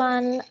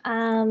 everyone.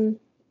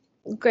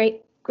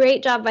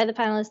 Great job by the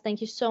panelists.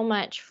 Thank you so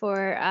much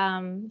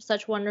for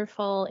such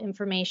wonderful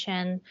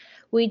information.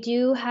 We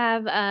do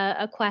have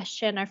a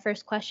question, our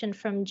first question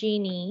from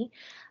Jeannie.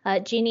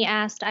 Jeannie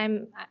asked,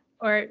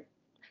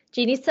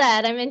 Jeannie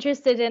said, I'm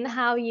interested in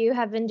how you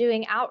have been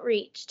doing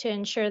outreach to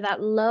ensure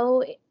that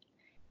low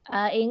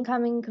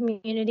incoming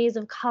communities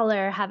of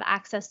color have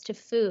access to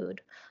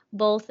food,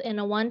 both in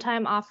a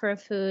one-time offer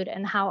of food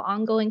and how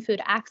ongoing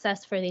food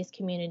access for these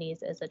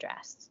communities is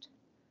addressed.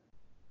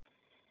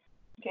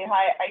 Okay,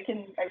 hi, I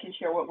can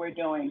share what we're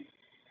doing.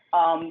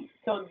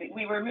 So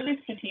we were really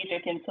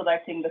strategic in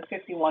selecting the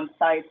 51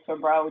 sites for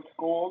Broward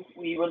schools.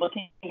 We were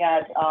looking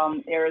at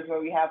areas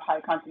where we have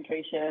high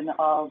concentration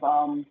of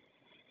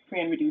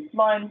free and reduced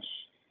lunch,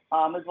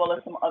 as well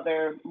as some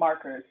other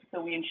markers.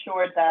 So we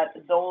ensured that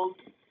those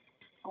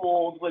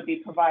schools would be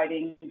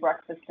providing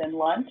breakfast and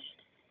lunch.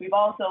 We've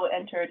also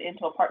entered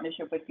into a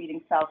partnership with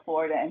Feeding South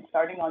Florida, and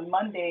starting on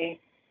Monday,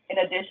 in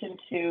addition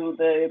to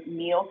the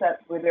meals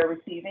that they're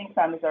receiving,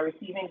 families are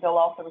receiving, they'll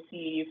also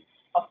receive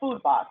a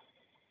food box.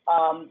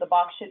 The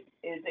box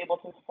is able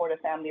to support a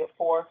family of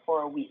 4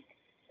 for a week.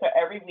 So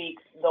every week,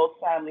 those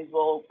families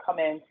will come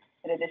in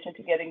addition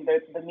to getting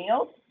the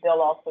meals,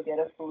 they'll also get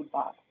a food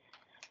box.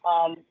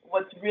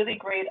 What's really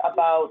great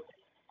about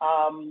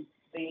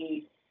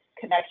the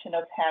connection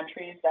of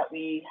pantries that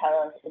we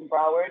have in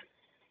Broward,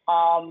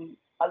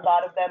 a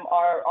lot of them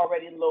are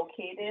already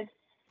located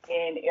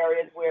in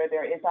areas where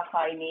there is a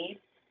high need.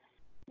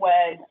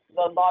 When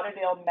the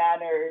Lauderdale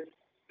Manors,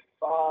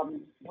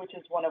 which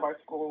is one of our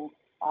schools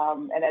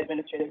and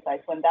administrative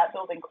sites, when that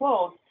building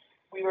closed,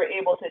 we were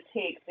able to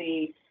take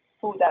the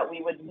food that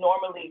we would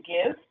normally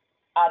give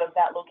out of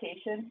that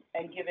location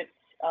and give it,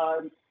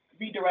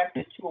 redirect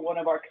it to one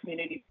of our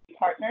community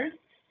partners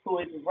who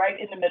is right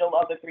in the middle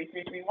of the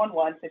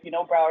 33311. So if you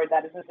know Broward,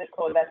 that is a zip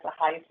code that's the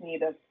highest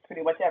need of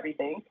pretty much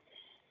everything.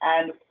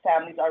 And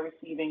families are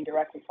receiving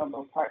directly from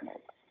those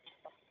partners.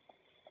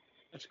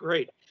 That's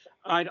great.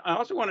 I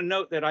also want to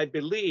note that I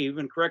believe,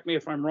 and correct me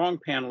if I'm wrong,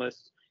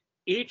 panelists,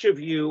 each of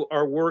you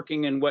are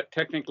working in what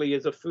technically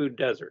is a food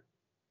desert,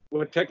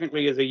 what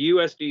technically is a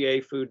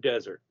USDA food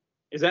desert.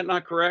 Is that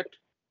not correct?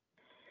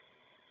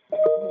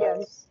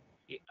 Yes.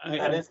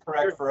 That is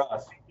correct for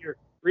us. You're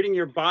reading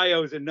your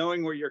bios and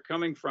knowing where you're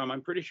coming from,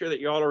 I'm pretty sure that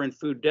y'all are in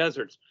food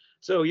deserts.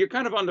 So you're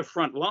kind of on the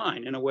front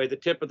line, in a way, the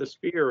tip of the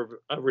spear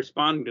of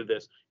responding to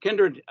this.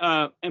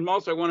 Kendra, and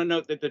also I want to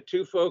note that the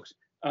two folks,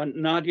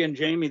 Nadia and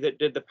Jaime, that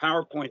did the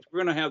PowerPoints,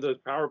 we're going to have those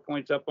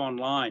PowerPoints up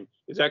online.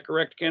 Is that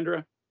correct,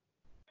 Kendra?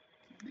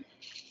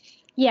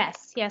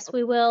 Yes,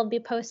 we will be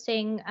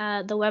posting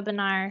the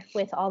webinar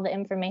with all the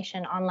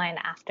information online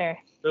after.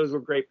 Those were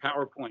great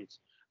PowerPoints.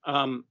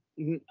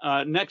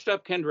 Next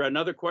up, Kendra,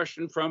 another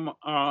question from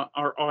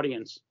our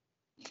audience.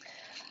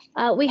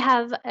 We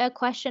have a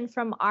question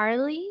from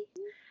Arlie.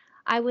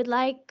 I would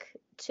like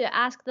to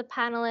ask the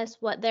panelists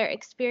what their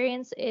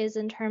experience is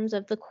in terms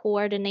of the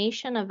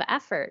coordination of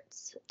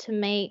efforts to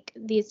make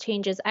these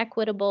changes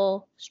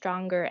equitable,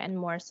 stronger, and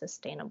more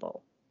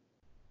sustainable.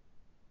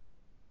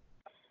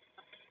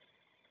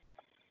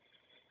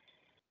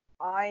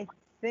 I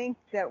think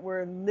that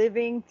we're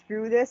living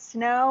through this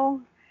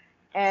now,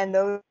 and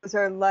those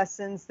are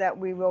lessons that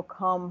we will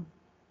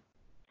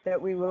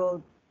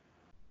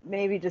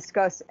maybe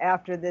discuss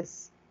after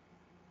this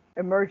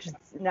emergency.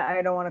 Now,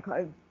 I don't want to call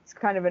it, it's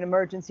kind of an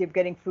emergency of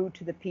getting food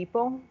to the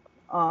people.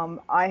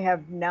 I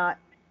have not,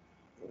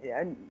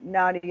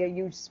 Nadia,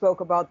 you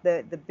spoke about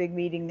the big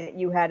meeting that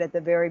you had at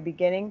the very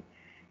beginning,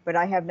 but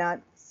I have not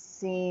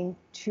seen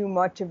too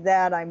much of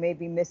that. I may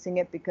be missing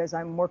it because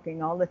I'm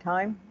working all the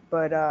time,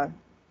 but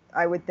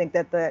I would think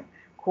that the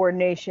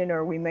coordination,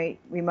 or we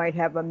might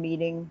have a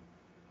meeting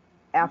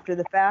after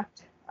the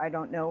fact. I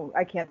don't know.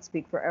 I can't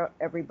speak for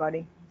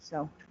everybody.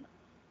 So.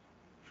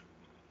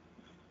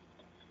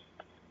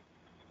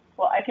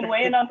 Well, I can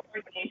weigh in on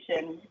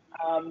coordination.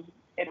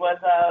 It was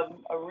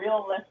a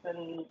real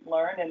lesson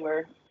learned, and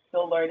we're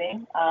still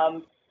learning.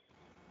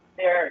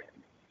 Their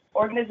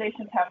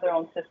organizations have their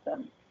own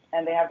systems,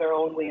 and they have their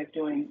own way of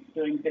doing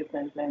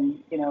business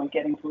and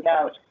getting food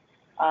out.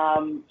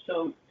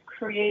 So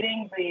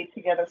creating the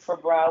Together for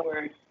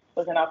Broward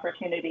was an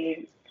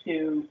opportunity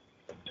to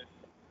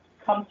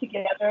come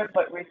together,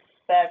 but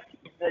respect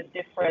the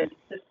different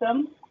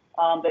systems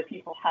that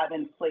people have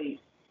in place.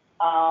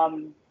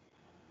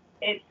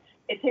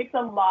 It takes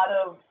a lot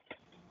of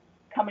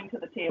coming to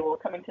the table,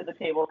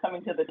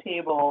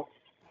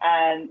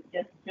 and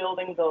just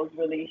building those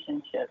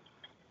relationships.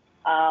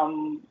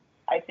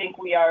 I think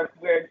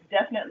we're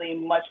definitely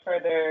much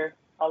further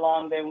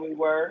along than we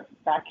were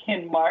back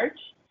in March,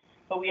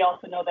 but we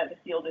also know that the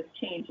field is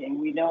changing.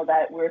 We know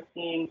that we're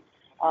seeing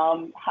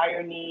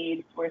higher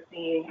needs, we're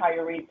seeing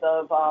higher rates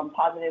of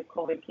positive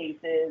COVID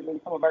cases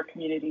in some of our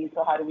communities.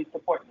 So how do we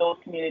support those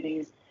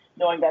communities,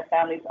 knowing that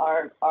families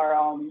are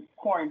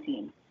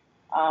quarantined?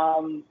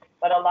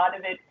 But a lot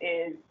of it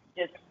is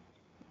just,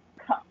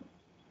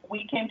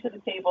 we came to the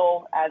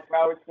table as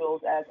Broward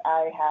Schools, as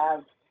I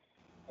have.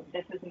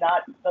 This is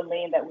not the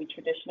lane that we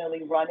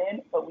traditionally run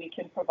in, but we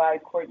can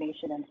provide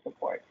coordination and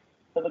support.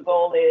 So the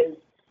goal is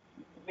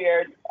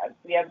we're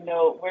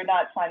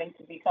not planning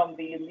to become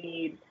the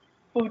lead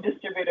food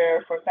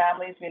distributor for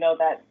families. We know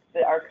that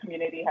our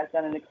community has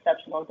done an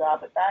exceptional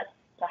job at that.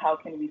 So how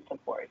can we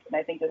support? And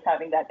I think just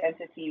having that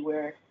entity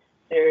where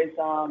there is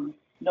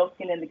no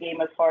skin in the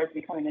game as far as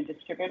becoming a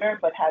distributor,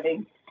 but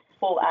having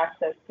full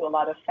access to a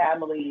lot of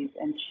families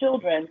and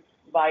children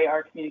via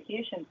our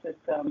communication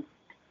system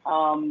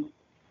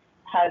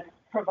has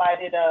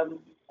provided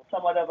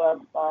somewhat of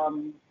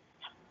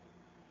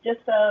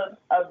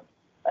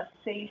a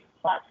safe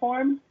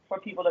platform for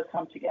people to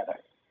come together.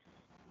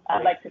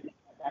 I'd like to do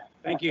that.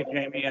 Thank you,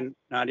 Jaime and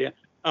Nadia.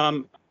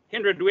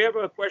 Kendra, do we have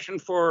a question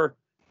for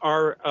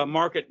our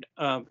market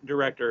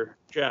director,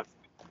 Jeff?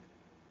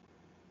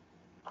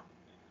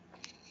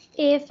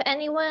 If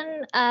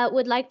anyone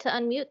would like to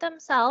unmute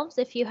themselves,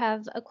 if you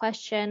have a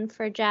question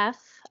for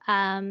Jeff,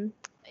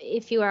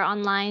 if you are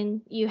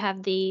online, you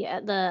have the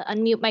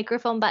unmute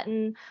microphone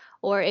button,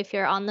 or if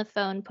you're on the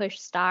phone, push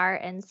star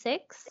and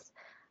 6.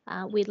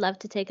 We'd love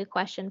to take a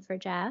question for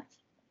Jeff.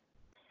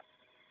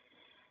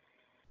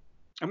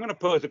 I'm going to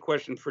pose a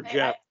question for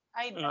Jeff.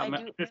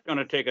 I'm just going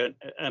to take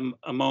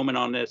a moment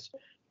on this,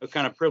 the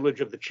kind of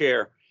privilege of the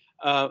chair.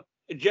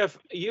 Jeff,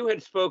 you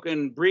had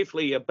spoken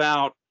briefly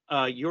about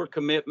your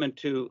commitment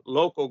to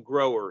local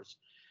growers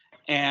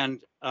and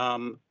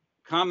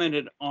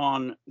commented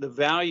on the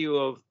value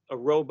of a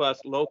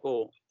robust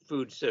local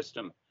food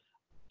system.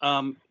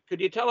 Could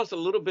you tell us a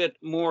little bit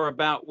more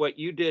about what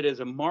you did as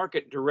a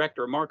market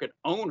director, market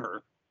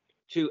owner,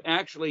 to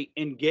actually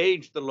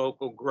engage the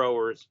local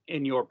growers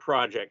in your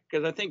project?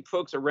 Because I think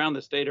folks around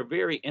the state are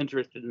very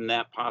interested in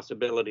that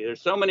possibility.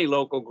 There's so many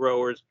local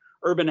growers,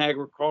 urban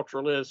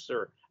agriculturalists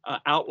or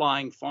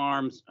outlying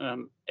farms,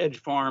 edge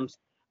farms,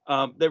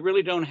 that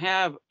really don't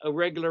have a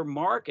regular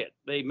market.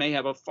 They may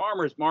have a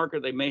farmer's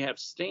market, they may have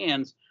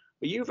stands,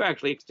 but you've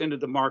actually extended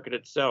the market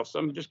itself. So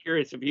I'm just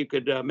curious if you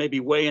could maybe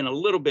weigh in a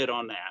little bit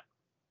on that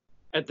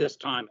at this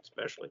time,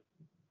 especially.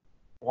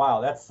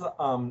 Wow, that's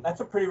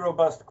a pretty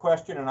robust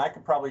question, and I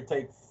could probably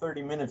take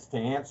 30 minutes to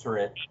answer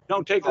it.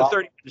 Don't take the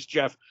 30 minutes,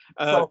 Jeff.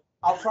 So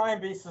I'll try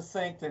and be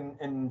succinct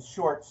and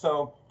short.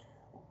 So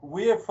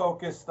we have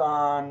focused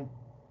on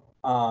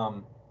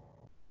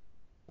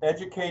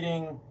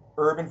educating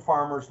urban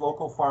farmers,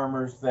 local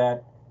farmers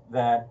that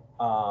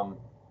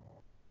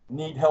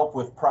need help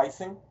with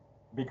pricing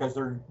because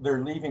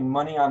they're leaving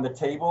money on the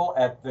table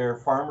at their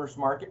farmers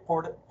market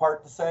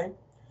part to say.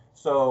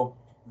 So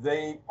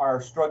they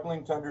are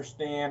struggling to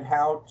understand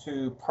how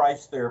to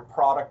price their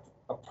product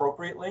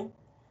appropriately,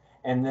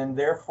 and then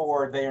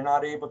therefore they are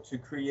not able to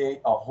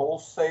create a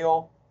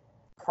wholesale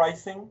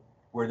pricing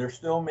where they're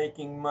still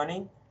making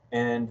money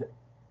and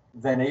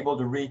then able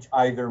to reach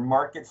either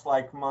markets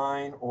like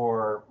mine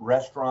or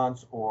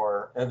restaurants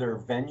or other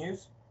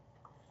venues.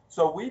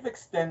 So we've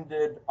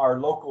extended our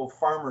local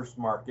farmers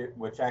market,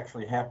 which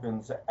actually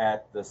happens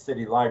at the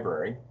city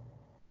library,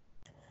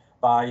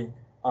 by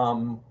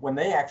when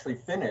they actually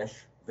finish,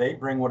 they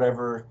bring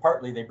whatever,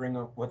 partly they bring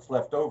what's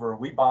left over.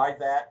 We buy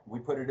that, we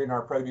put it in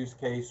our produce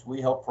case,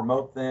 we help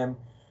promote them,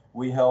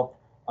 we help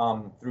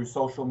through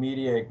social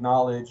media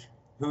acknowledge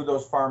who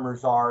those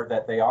farmers are,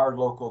 that they are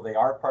local, they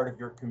are part of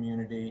your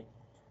community,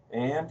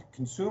 and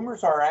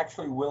consumers are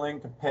actually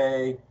willing to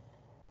pay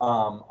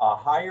a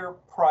higher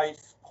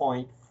price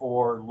point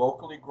for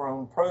locally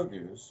grown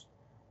produce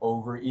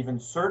over even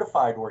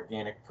certified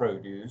organic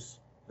produce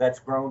that's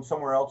grown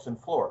somewhere else in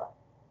Florida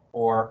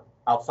or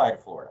outside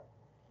of Florida.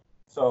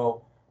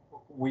 So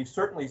we've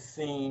certainly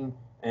seen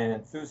an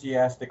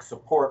enthusiastic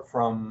support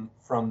from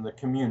the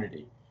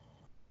community.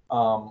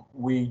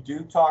 We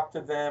do talk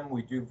to them,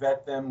 we do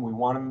vet them, we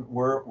want them,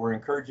 we're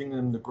encouraging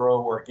them to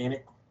grow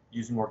organic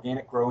using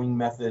organic growing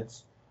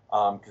methods,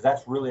 because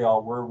that's really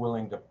all we're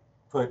willing to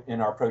put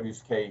in our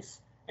produce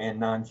case, and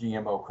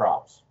non-GMO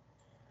crops.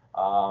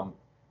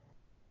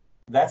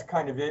 That's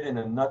kind of it in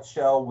a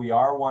nutshell. We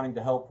are wanting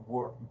to help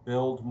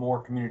build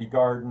more community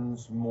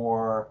gardens,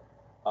 more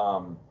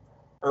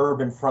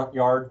urban front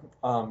yard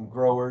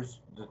growers.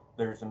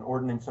 There's an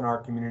ordinance in our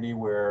community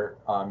where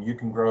you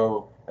can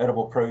grow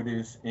edible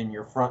produce in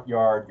your front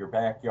yard, your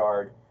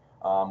backyard.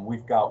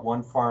 We've got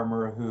one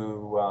farmer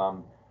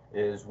who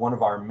is one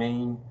of our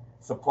main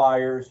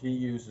suppliers. He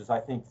uses, I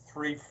think,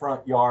 3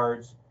 front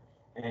yards,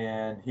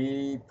 and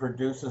he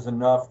produces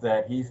enough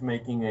that he's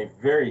making a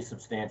very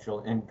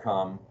substantial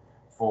income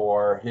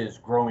for his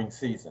growing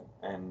season.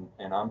 And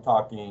I'm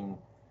talking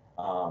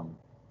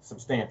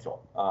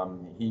substantial.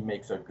 He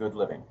makes a good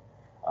living.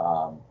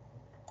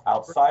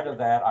 Outside of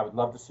that, I would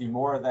love to see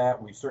more of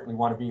that. We certainly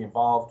want to be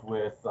involved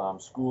with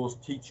schools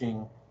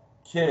teaching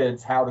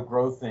kids how to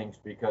grow things,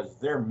 because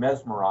they're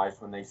mesmerized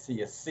when they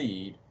see a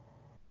seed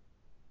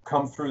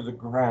come through the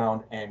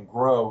ground and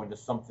grow into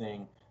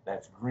something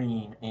that's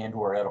green and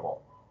or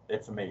edible.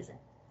 It's amazing.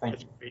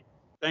 Thank you.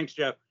 Thanks,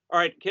 Jeff. All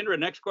right, Kendra,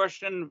 next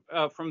question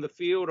from the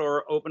field,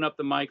 or open up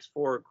the mics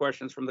for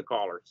questions from the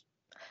callers.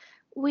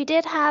 We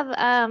did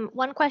have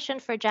one question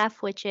for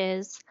Jeff, which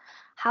is,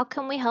 how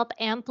can we help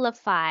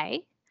amplify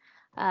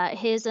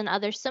his and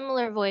other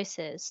similar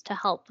voices to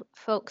help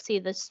folks see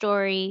the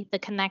story, the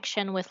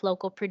connection with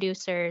local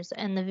producers,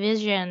 and the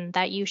vision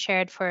that you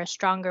shared for a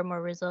stronger,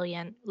 more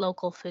resilient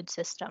local food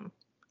system?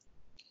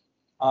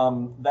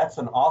 That's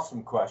an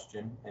awesome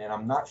question, and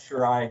I'm not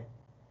sure I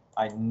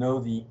know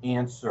the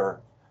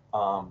answer,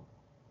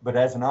 but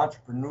as an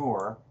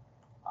entrepreneur,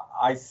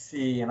 I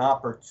see an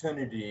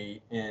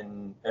opportunity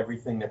in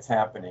everything that's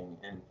happening,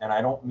 and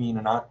I don't mean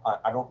an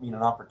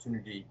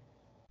opportunity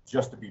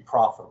just to be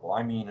profitable.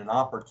 I mean an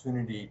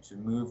opportunity to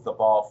move the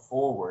ball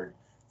forward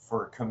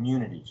for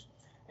communities.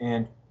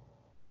 And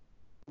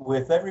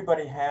with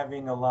everybody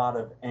having a lot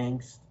of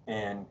angst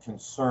and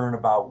concern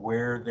about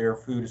where their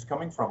food is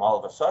coming from all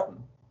of a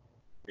sudden,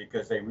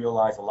 because they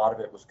realize a lot of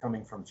it was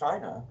coming from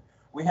China,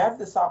 we have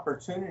this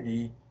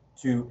opportunity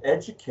to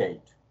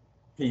educate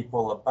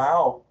people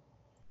about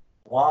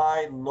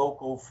why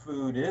local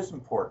food is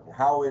important,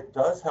 how it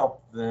does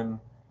help them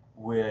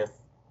with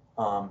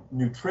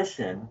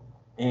nutrition,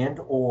 and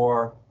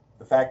or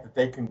the fact that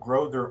they can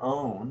grow their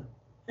own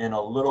in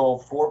a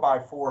little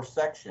 4x4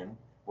 section,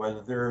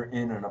 whether they're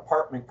in an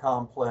apartment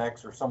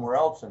complex or somewhere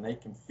else, and they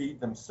can feed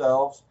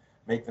themselves,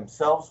 make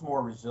themselves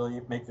more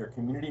resilient, make their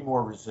community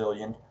more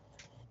resilient.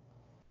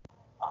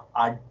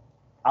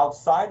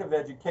 Outside of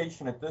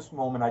education at this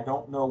moment, I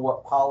don't know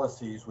what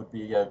policies would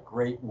be a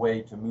great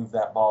way to move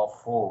that ball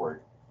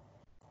forward.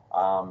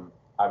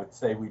 I would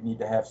say we need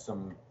to have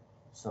some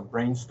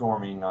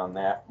brainstorming on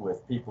that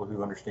with people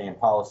who understand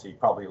policy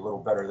probably a little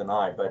better than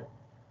I, but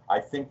I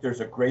think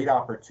there's a great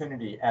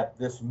opportunity at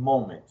this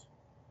moment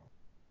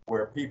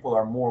where people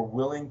are more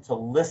willing to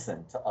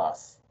listen to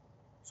us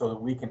so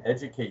that we can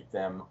educate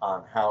them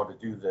on how to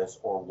do this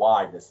or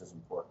why this is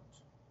important.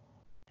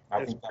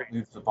 I think that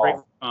moves the ball. Great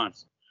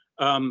response.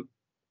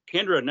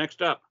 Kendra,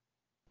 next up.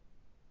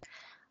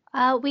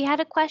 We had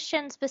a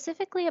question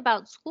specifically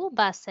about school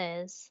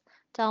buses.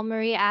 Del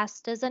Marie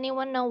asked, does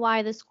anyone know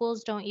why the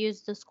schools don't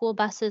use the school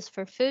buses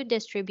for food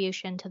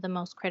distribution to the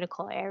most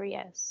critical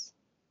areas?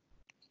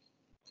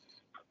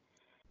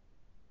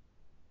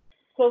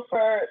 So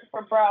for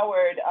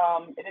Broward,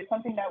 it is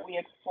something that we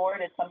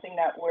explored. It's something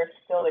that we're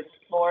still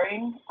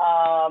exploring.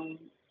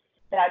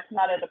 That's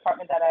not a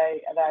department that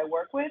I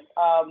work with,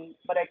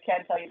 but I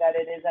can tell you that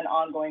it is an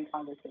ongoing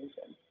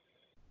conversation.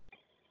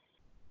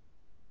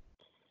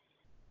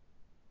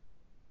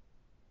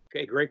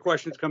 Okay, great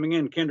questions coming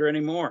in. Kendra,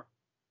 any more?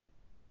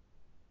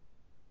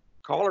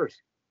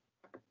 Callers?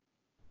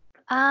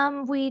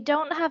 We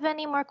don't have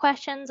any more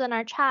questions in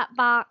our chat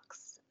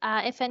box.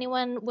 If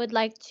anyone would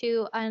like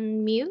to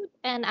unmute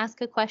and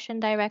ask a question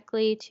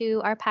directly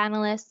to our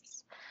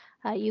panelists,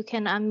 you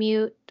can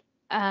unmute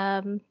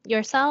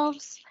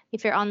yourselves.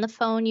 If you're on the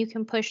phone, you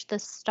can push the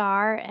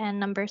star and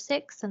number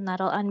 6, and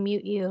that'll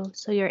unmute you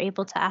so you're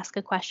able to ask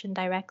a question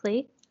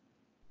directly.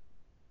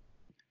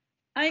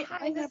 I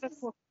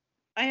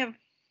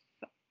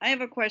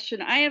have a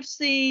question. I have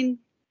seen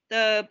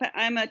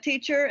I'm a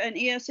teacher, an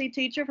ESE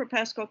teacher for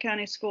Pasco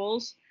County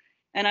Schools,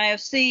 and I have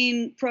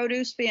seen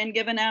produce being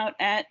given out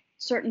at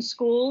certain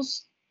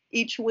schools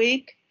each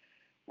week.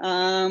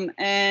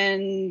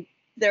 And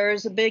there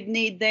is a big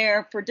need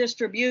there for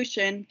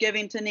distribution,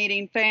 giving to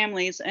needing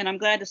families, and I'm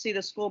glad to see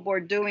the school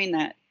board doing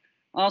that.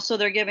 Also,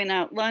 they're giving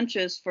out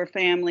lunches for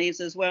families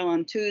as well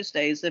on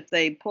Tuesdays if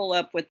they pull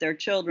up with their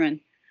children.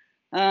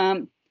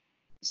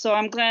 So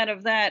I'm glad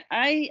of that.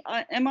 I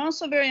am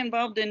also very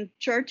involved in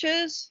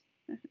churches,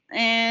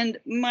 and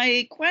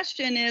my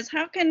question is,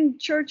 how can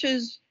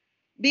churches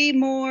be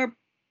more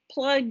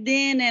plugged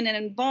in and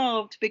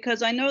involved?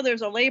 Because I know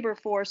there's a labor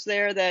force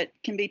there that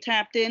can be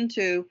tapped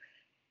into,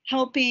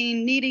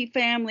 helping needy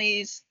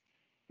families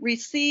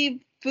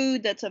receive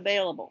food that's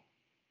available.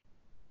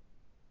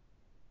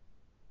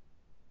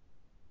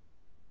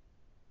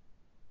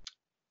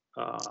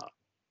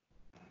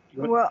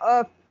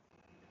 Well,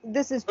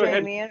 this is Go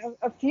ahead. Jamie, and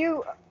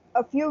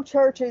a few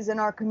churches in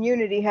our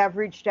community have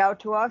reached out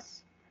to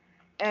us,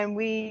 and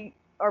we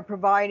are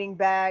providing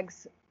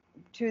bags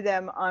to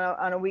them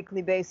on a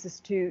weekly basis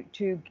to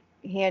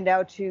hand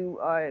out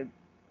to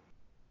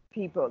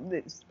people.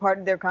 It's part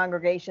of their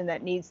congregation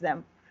that needs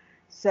them.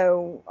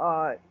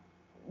 So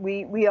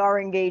we are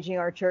engaging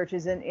our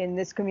churches, and in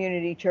this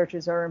community,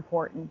 churches are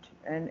important,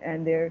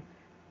 and they're.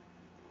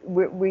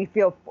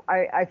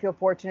 I feel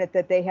fortunate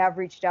that they have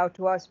reached out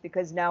to us,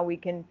 because now we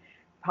can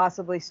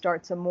possibly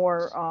start some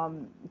more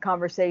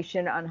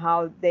conversation on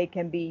how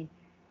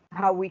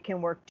we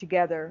can work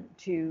together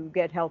to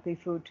get healthy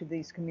food to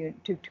these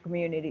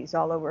communities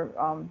all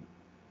over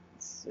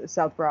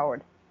South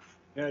Broward.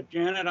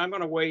 Janet, I'm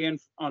going to weigh in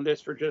on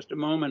this for just a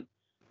moment.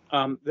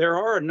 There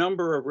are a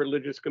number of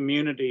religious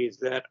communities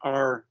that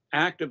are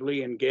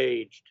actively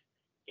engaged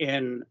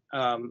in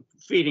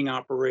feeding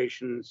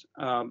operations,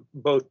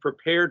 both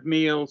prepared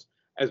meals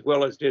as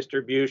well as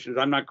distributions.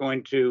 I'm not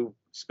going to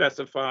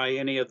specify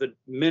any of the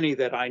many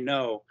that I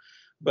know,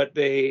 but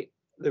the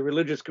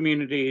religious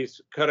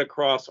communities cut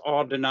across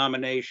all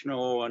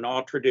denominational and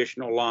all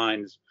traditional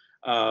lines,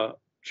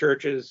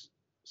 churches,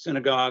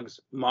 synagogues,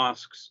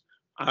 mosques,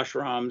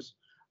 ashrams,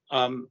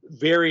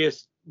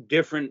 various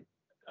different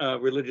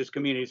religious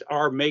communities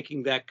are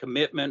making that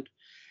commitment.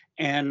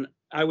 And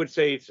I would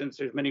say, since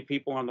there's many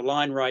people on the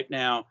line right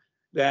now,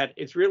 that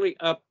it's really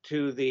up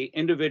to the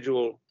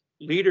individual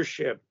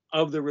leadership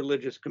of the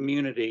religious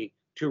community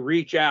to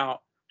reach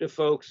out to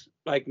folks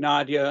like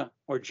Nadia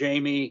or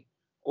Jamie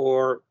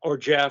or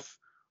Jeff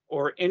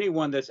or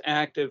anyone that's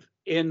active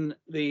in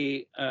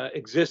the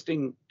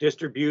existing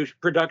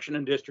production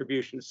and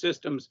distribution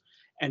systems,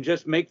 and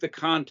just make the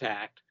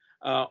contact.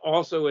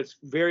 Also, it's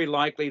very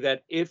likely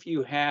that if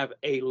you have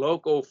a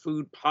local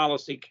food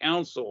policy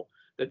council,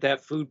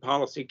 that food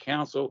policy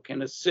council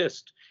can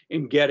assist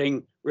in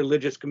getting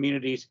religious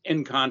communities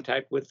in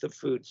contact with the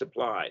food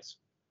supplies.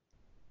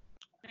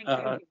 Thank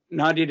you.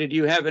 Nadia, did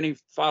you have any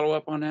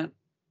follow-up on that?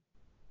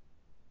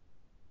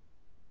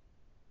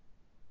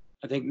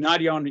 I think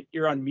Nadia,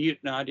 you're on mute,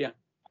 Nadia.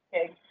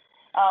 Okay.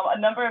 A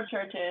number of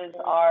churches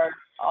are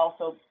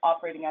also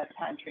operating as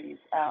pantries.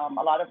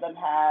 A lot of them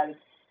had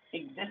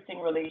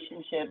existing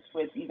relationships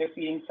with either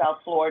Feeding South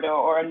Florida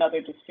or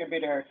another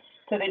distributor.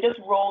 So they just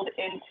rolled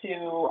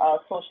into a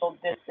social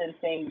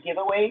distancing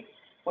giveaway,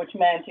 which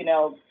meant,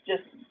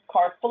 just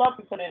cars pull up,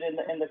 we put it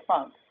in the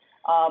trunk.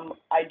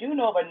 I do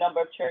know of a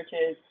number of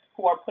churches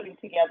who are putting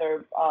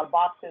together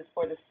boxes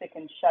for the sick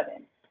and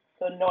shut-in.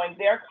 So knowing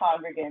their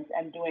congregants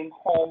and doing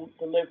home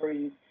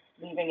deliveries,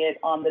 leaving it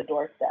on the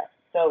doorstep.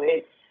 So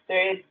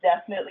there is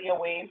definitely a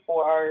way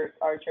for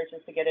our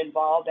churches to get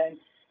involved. And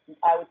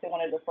I would say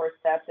one of the first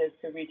steps is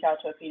to reach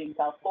out to a Feeding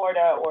South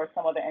Florida or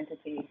some other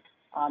entity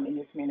in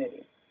your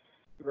community.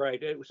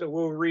 Right. So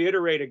we'll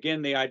reiterate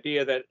again the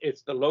idea that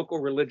it's the local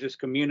religious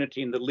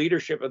community and the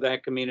leadership of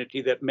that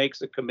community that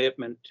makes a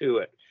commitment to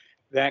it.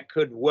 That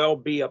could well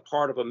be a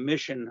part of a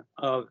mission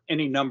of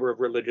any number of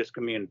religious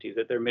communities,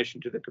 that their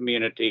mission to the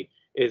community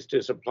is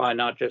to supply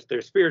not just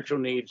their spiritual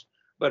needs,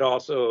 but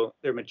also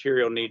their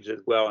material needs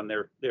as well, and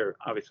their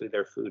obviously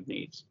their food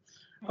needs.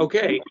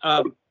 Okay,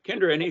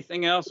 Kendra,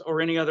 anything else or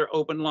any other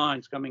open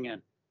lines coming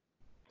in?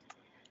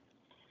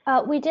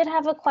 We did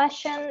have a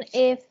question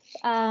if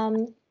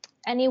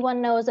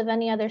anyone knows of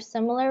any other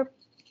similar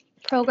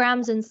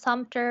programs in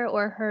Sumter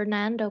or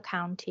Hernando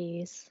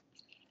counties.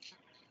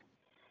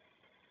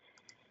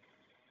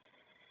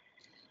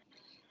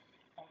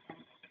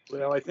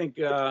 Well, I think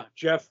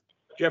Jeff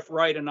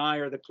Wright and I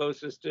are the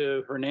closest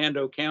to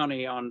Hernando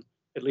County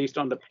at least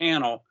on the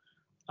panel.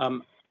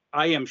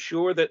 I am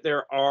sure that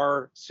there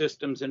are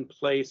systems in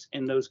place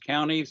in those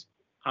counties.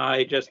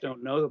 I just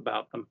don't know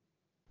about them.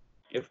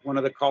 If one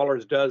of the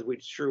callers does, we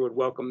sure would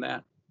welcome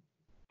that.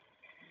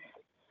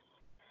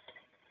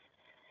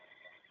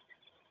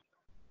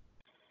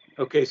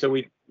 Okay, so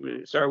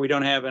sorry, we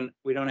don't have an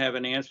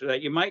answer to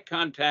that. You might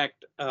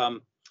contact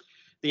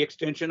the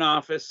extension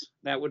office.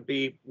 That would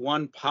be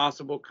one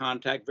possible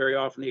contact. Very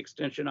often the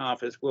extension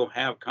office will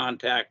have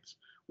contacts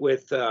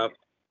with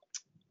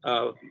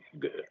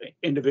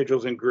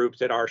individuals and groups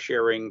that are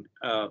sharing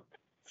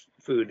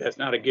food. That's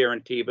not a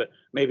guarantee, but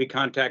maybe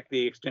contact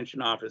the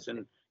extension office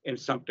in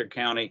Sumter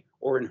County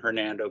or in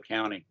Hernando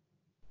County.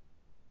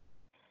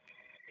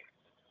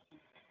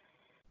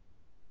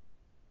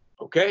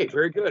 Okay,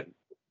 very good.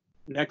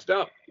 Next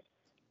up.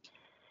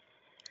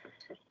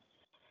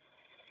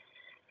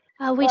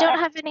 We don't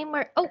have any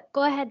more. Oh,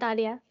 go ahead,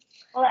 Nadia.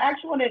 Well, I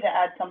actually wanted to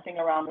add something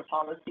around the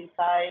policy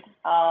side.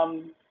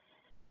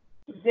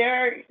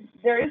 There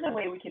is a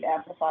way we can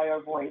amplify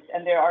our voice,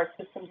 and there are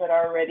systems that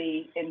are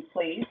already in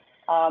place.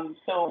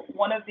 So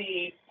one of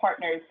the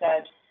partners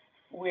that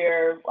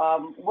we're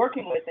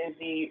working with is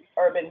the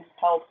Urban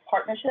Health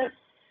Partnership,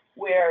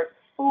 where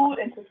food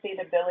and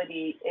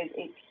sustainability is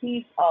a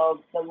piece of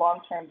the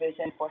long-term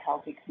vision for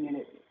healthy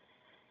communities.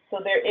 So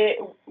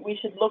we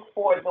should look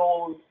for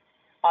those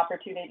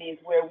opportunities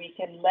where we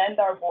can lend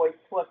our voice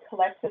to a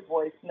collective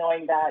voice,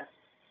 knowing that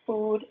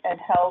food and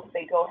health,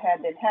 they go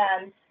hand in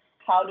hand.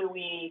 How do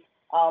we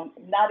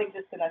not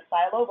exist in a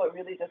silo, but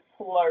really just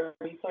pool our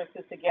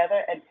resources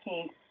together and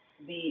paint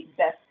the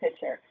best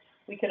picture?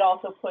 We could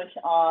also push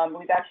on,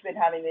 we've actually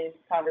been having these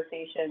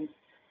conversations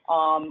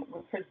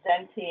with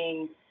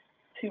presenting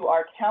to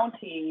our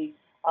county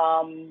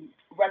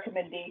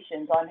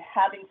recommendations on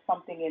having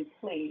something in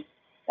place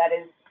that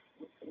is,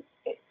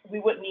 we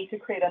wouldn't need to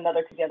create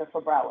another Together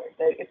for Broward.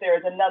 If there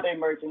is another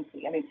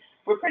emergency, I mean,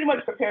 we're pretty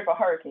much prepared for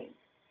hurricanes.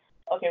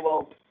 Okay,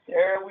 well,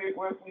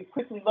 we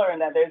quickly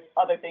learned that there's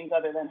other things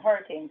other than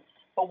hurricanes,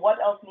 but what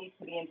else needs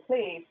to be in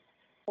place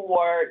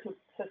to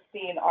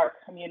sustain our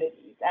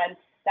communities? And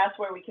that's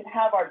where we can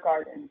have our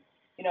gardens.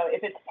 You know,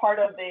 if it's part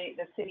of the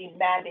city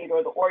mandate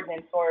or the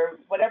ordinance or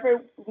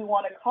whatever we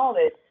want to call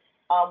it,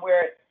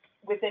 where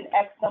within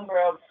X number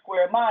of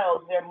square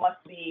miles, there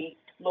must be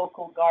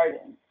local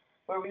gardens,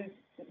 where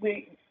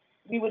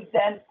we would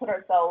then put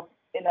ourselves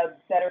in a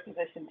better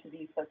position to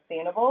be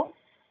sustainable,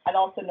 and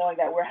also knowing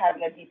that we're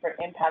having a deeper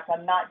impact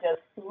on not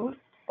just food,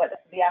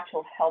 but the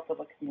actual health of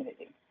a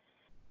community.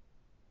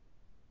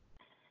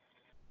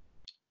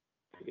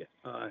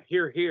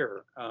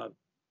 Here.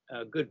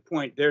 Good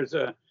point. There's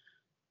a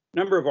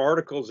number of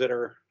articles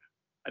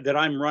that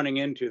I'm running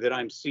into, that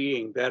I'm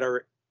seeing, that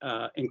are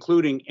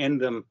including in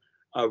them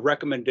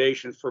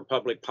recommendations for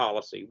public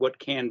policy, what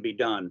can be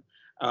done.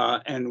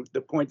 And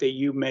the point that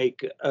you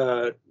make,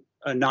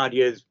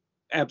 Nadia, is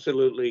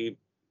absolutely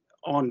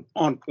on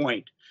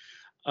point.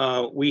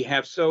 We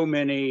have so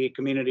many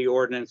community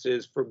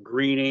ordinances for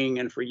greening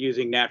and for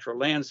using natural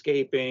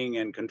landscaping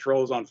and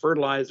controls on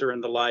fertilizer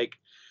and the like.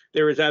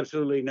 There is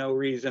absolutely no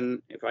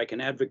reason, if I can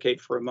advocate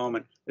for a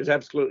moment, there's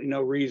absolutely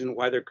no reason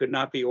why there could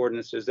not be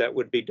ordinances that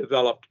would be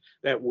developed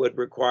that would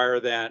require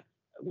that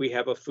we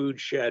have a food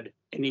shed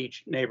in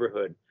each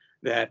neighborhood,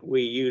 that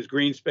we use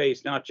green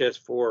space not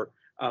just for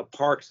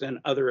parks and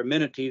other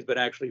amenities, but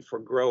actually for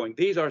growing.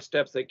 These are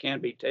steps that can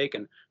be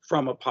taken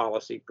from a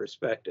policy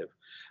perspective.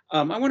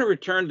 I want to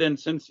return then,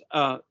 since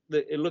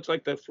it looks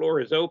like the floor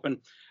is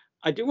open,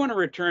 I do want to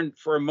return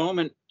for a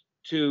moment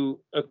to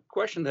a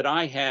question that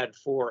I had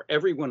for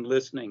everyone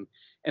listening,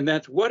 and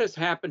that's what has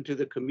happened to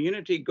the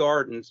community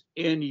gardens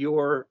in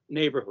your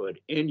neighborhood,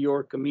 in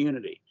your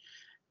community.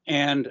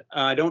 And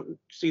I don't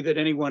see that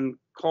anyone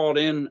called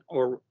in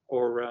or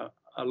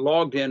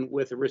logged in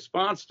with a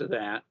response to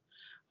that.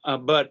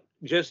 But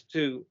just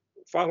to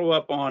follow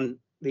up on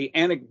the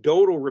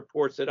anecdotal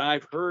reports that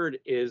I've heard,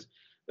 is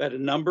that a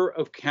number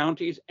of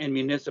counties and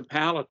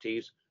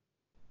municipalities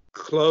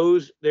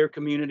close their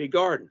community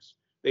gardens.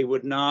 They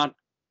would not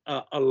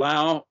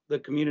allow the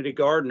community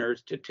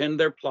gardeners to tend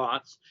their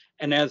plots.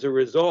 And as a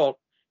result,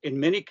 in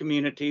many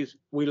communities,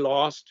 we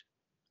lost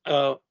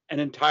an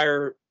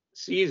entire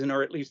season,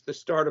 or at least the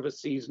start of a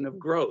season of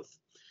growth.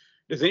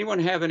 Does anyone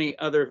have any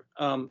other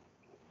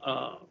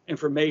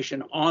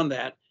information on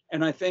that?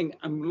 And I think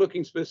I'm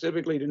looking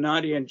specifically to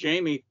Nadia and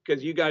Jaime,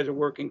 because you guys are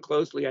working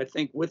closely, I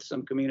think, with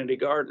some community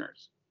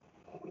gardeners.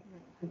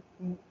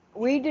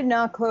 We did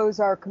not close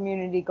our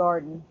community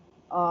garden.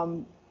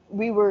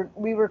 We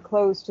were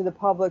closed to the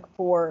public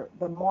for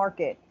the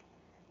market,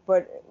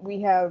 but we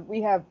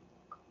have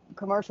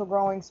commercial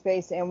growing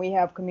space and we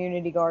have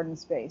community garden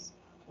space.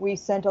 We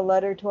sent a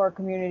letter to our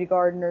community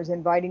gardeners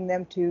inviting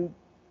them to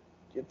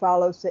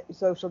follow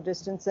social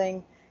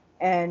distancing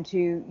and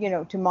to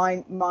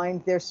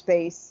mind their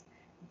space.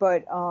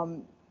 But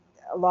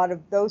a lot of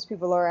those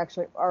people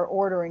are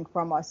ordering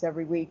from us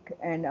every week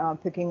and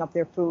picking up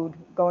their food,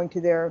 going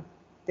to their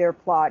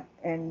plot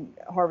and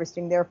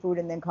harvesting their food,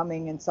 and then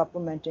coming and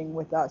supplementing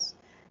with us.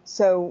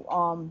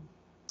 So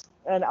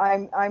and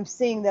I'm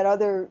seeing that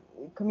other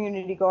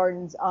community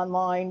gardens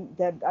online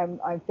that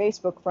I'm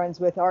Facebook friends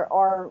with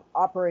are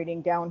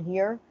operating down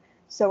here.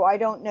 So I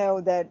don't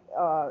know that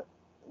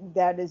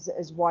that is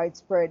as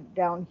widespread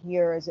down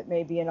here as it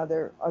may be in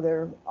other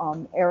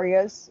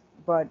areas,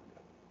 but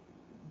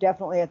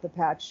definitely at the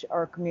Patch,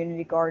 our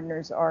community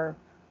gardeners are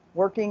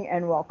working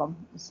and welcome.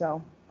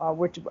 So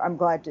which I'm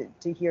glad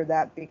to hear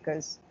that,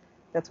 because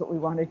that's what we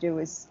want to do,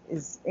 is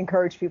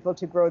encourage people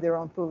to grow their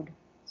own food.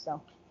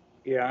 So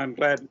yeah, I'm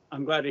glad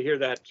to hear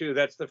that too.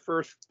 That's the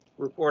first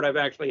report I've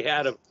actually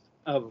had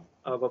of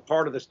a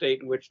part of the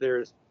state in which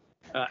there's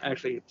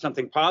actually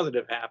something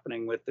positive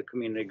happening with the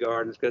community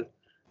gardens, because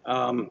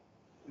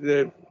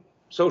the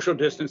social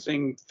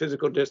distancing,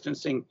 physical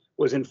distancing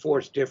was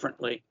enforced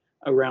differently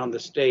around the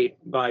state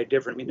by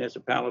different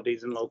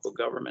municipalities and local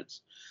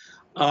governments.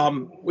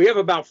 We have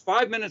about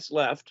 5 minutes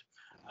left.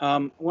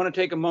 I want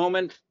to take a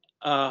moment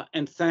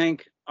and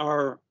thank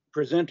our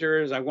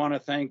presenters. I want to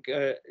thank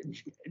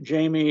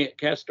Jaime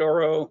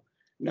Castoro,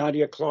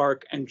 Nadia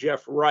Clarke, and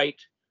Jeff Wright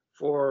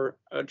for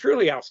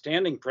truly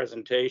outstanding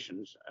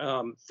presentations.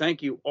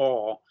 Thank you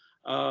all.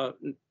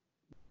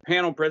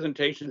 Panel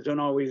presentations don't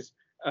always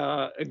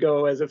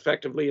go as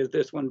effectively as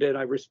this one did.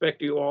 I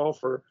respect you all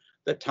for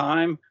the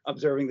time,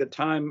 observing the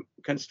time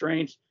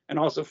constraints, and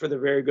also for the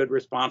very good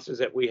responses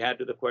that we had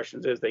to the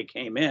questions as they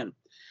came in.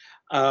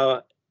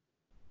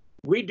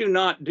 We do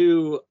not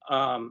do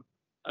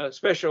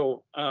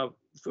special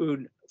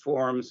food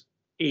forums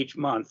each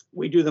month.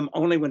 We do them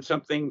only when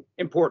something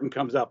important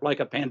comes up, like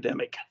a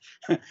pandemic.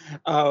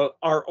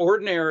 Our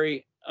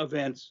ordinary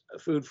events,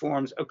 food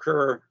forums,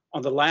 occur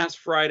on the last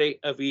Friday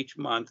of each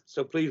month.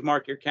 So please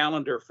mark your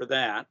calendar for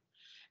that.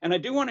 And I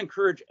do want to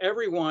encourage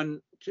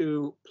everyone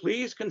to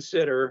please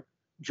consider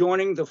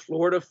joining the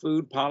Florida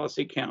Food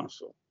Policy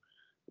Council.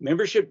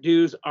 Membership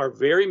dues are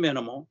very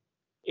minimal.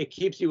 It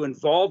keeps you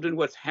involved in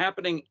what's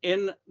happening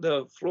in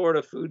the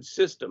Florida food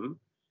system.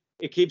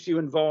 It keeps you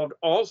involved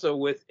also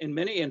with, in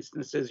many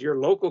instances, your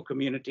local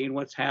community and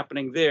what's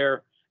happening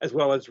there, as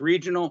well as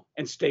regional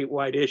and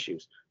statewide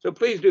issues. So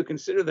please do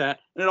consider that.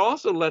 And it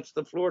also lets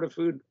the Florida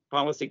Food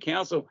Policy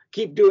Council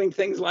keep doing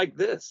things like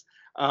this.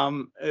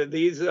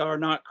 These are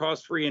not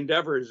cost-free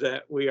endeavors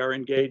that we are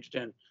engaged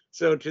in.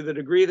 So to the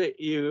degree that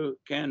you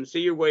can see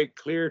your way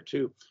clear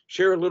to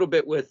share a little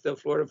bit with the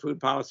Florida Food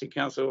Policy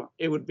Council,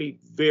 it would be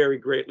very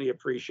greatly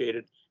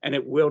appreciated, and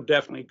it will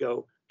definitely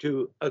go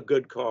to a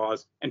good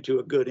cause and to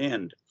a good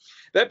end.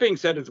 That being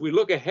said, as we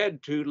look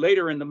ahead to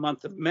later in the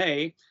month of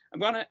May, I'm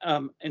going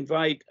to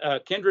invite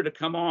Kendra to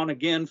come on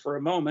again for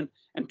a moment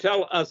and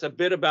tell us a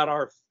bit about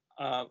our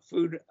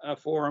food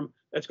forum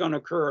that's going to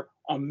occur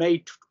on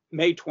May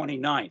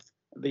 29th,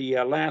 the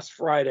last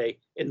Friday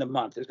in the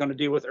month. It's going to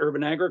deal with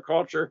urban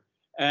agriculture,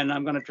 and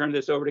I'm going to turn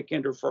this over to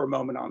Kendra for a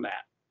moment on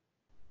that.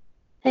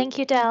 Thank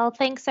you, Dell.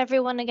 Thanks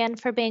everyone again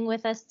for being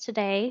with us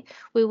today.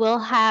 We will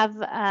have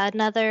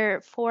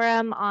another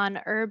forum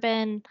on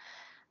urban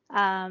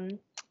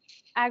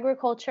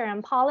agriculture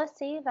and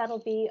policy. That'll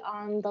be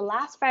on the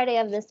last Friday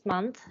of this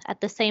month at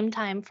the same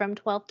time from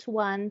 12 to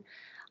 1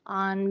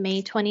 on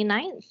May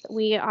 29th.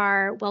 We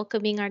are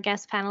welcoming our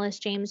guest panelist,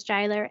 James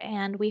Giler,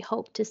 and we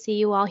hope to see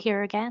you all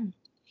here again.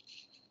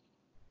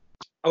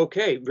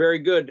 Okay, very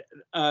good.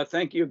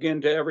 Thank you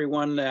again to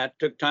everyone that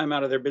took time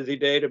out of their busy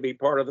day to be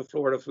part of the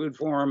Florida Food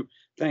Forum.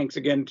 Thanks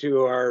again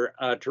to our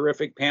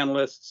terrific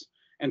panelists,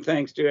 and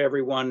thanks to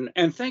everyone.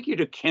 And thank you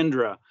to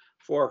Kendra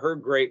for her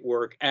great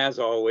work. As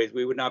always,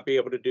 we would not be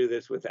able to do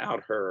this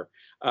without her.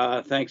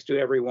 Thanks to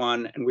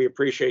everyone, and we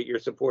appreciate your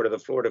support of the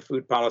Florida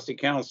Food Policy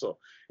Council.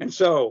 And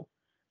so,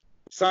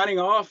 signing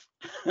off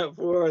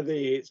for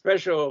the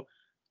special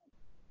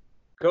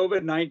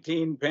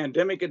COVID-19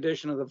 pandemic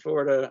edition of the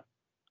Florida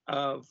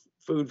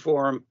Food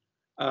Forum,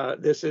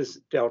 this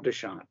is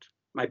deChant.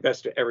 My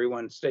best to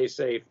everyone. Stay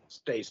safe,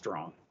 stay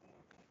strong.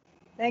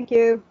 Thank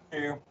you.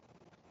 Thank you.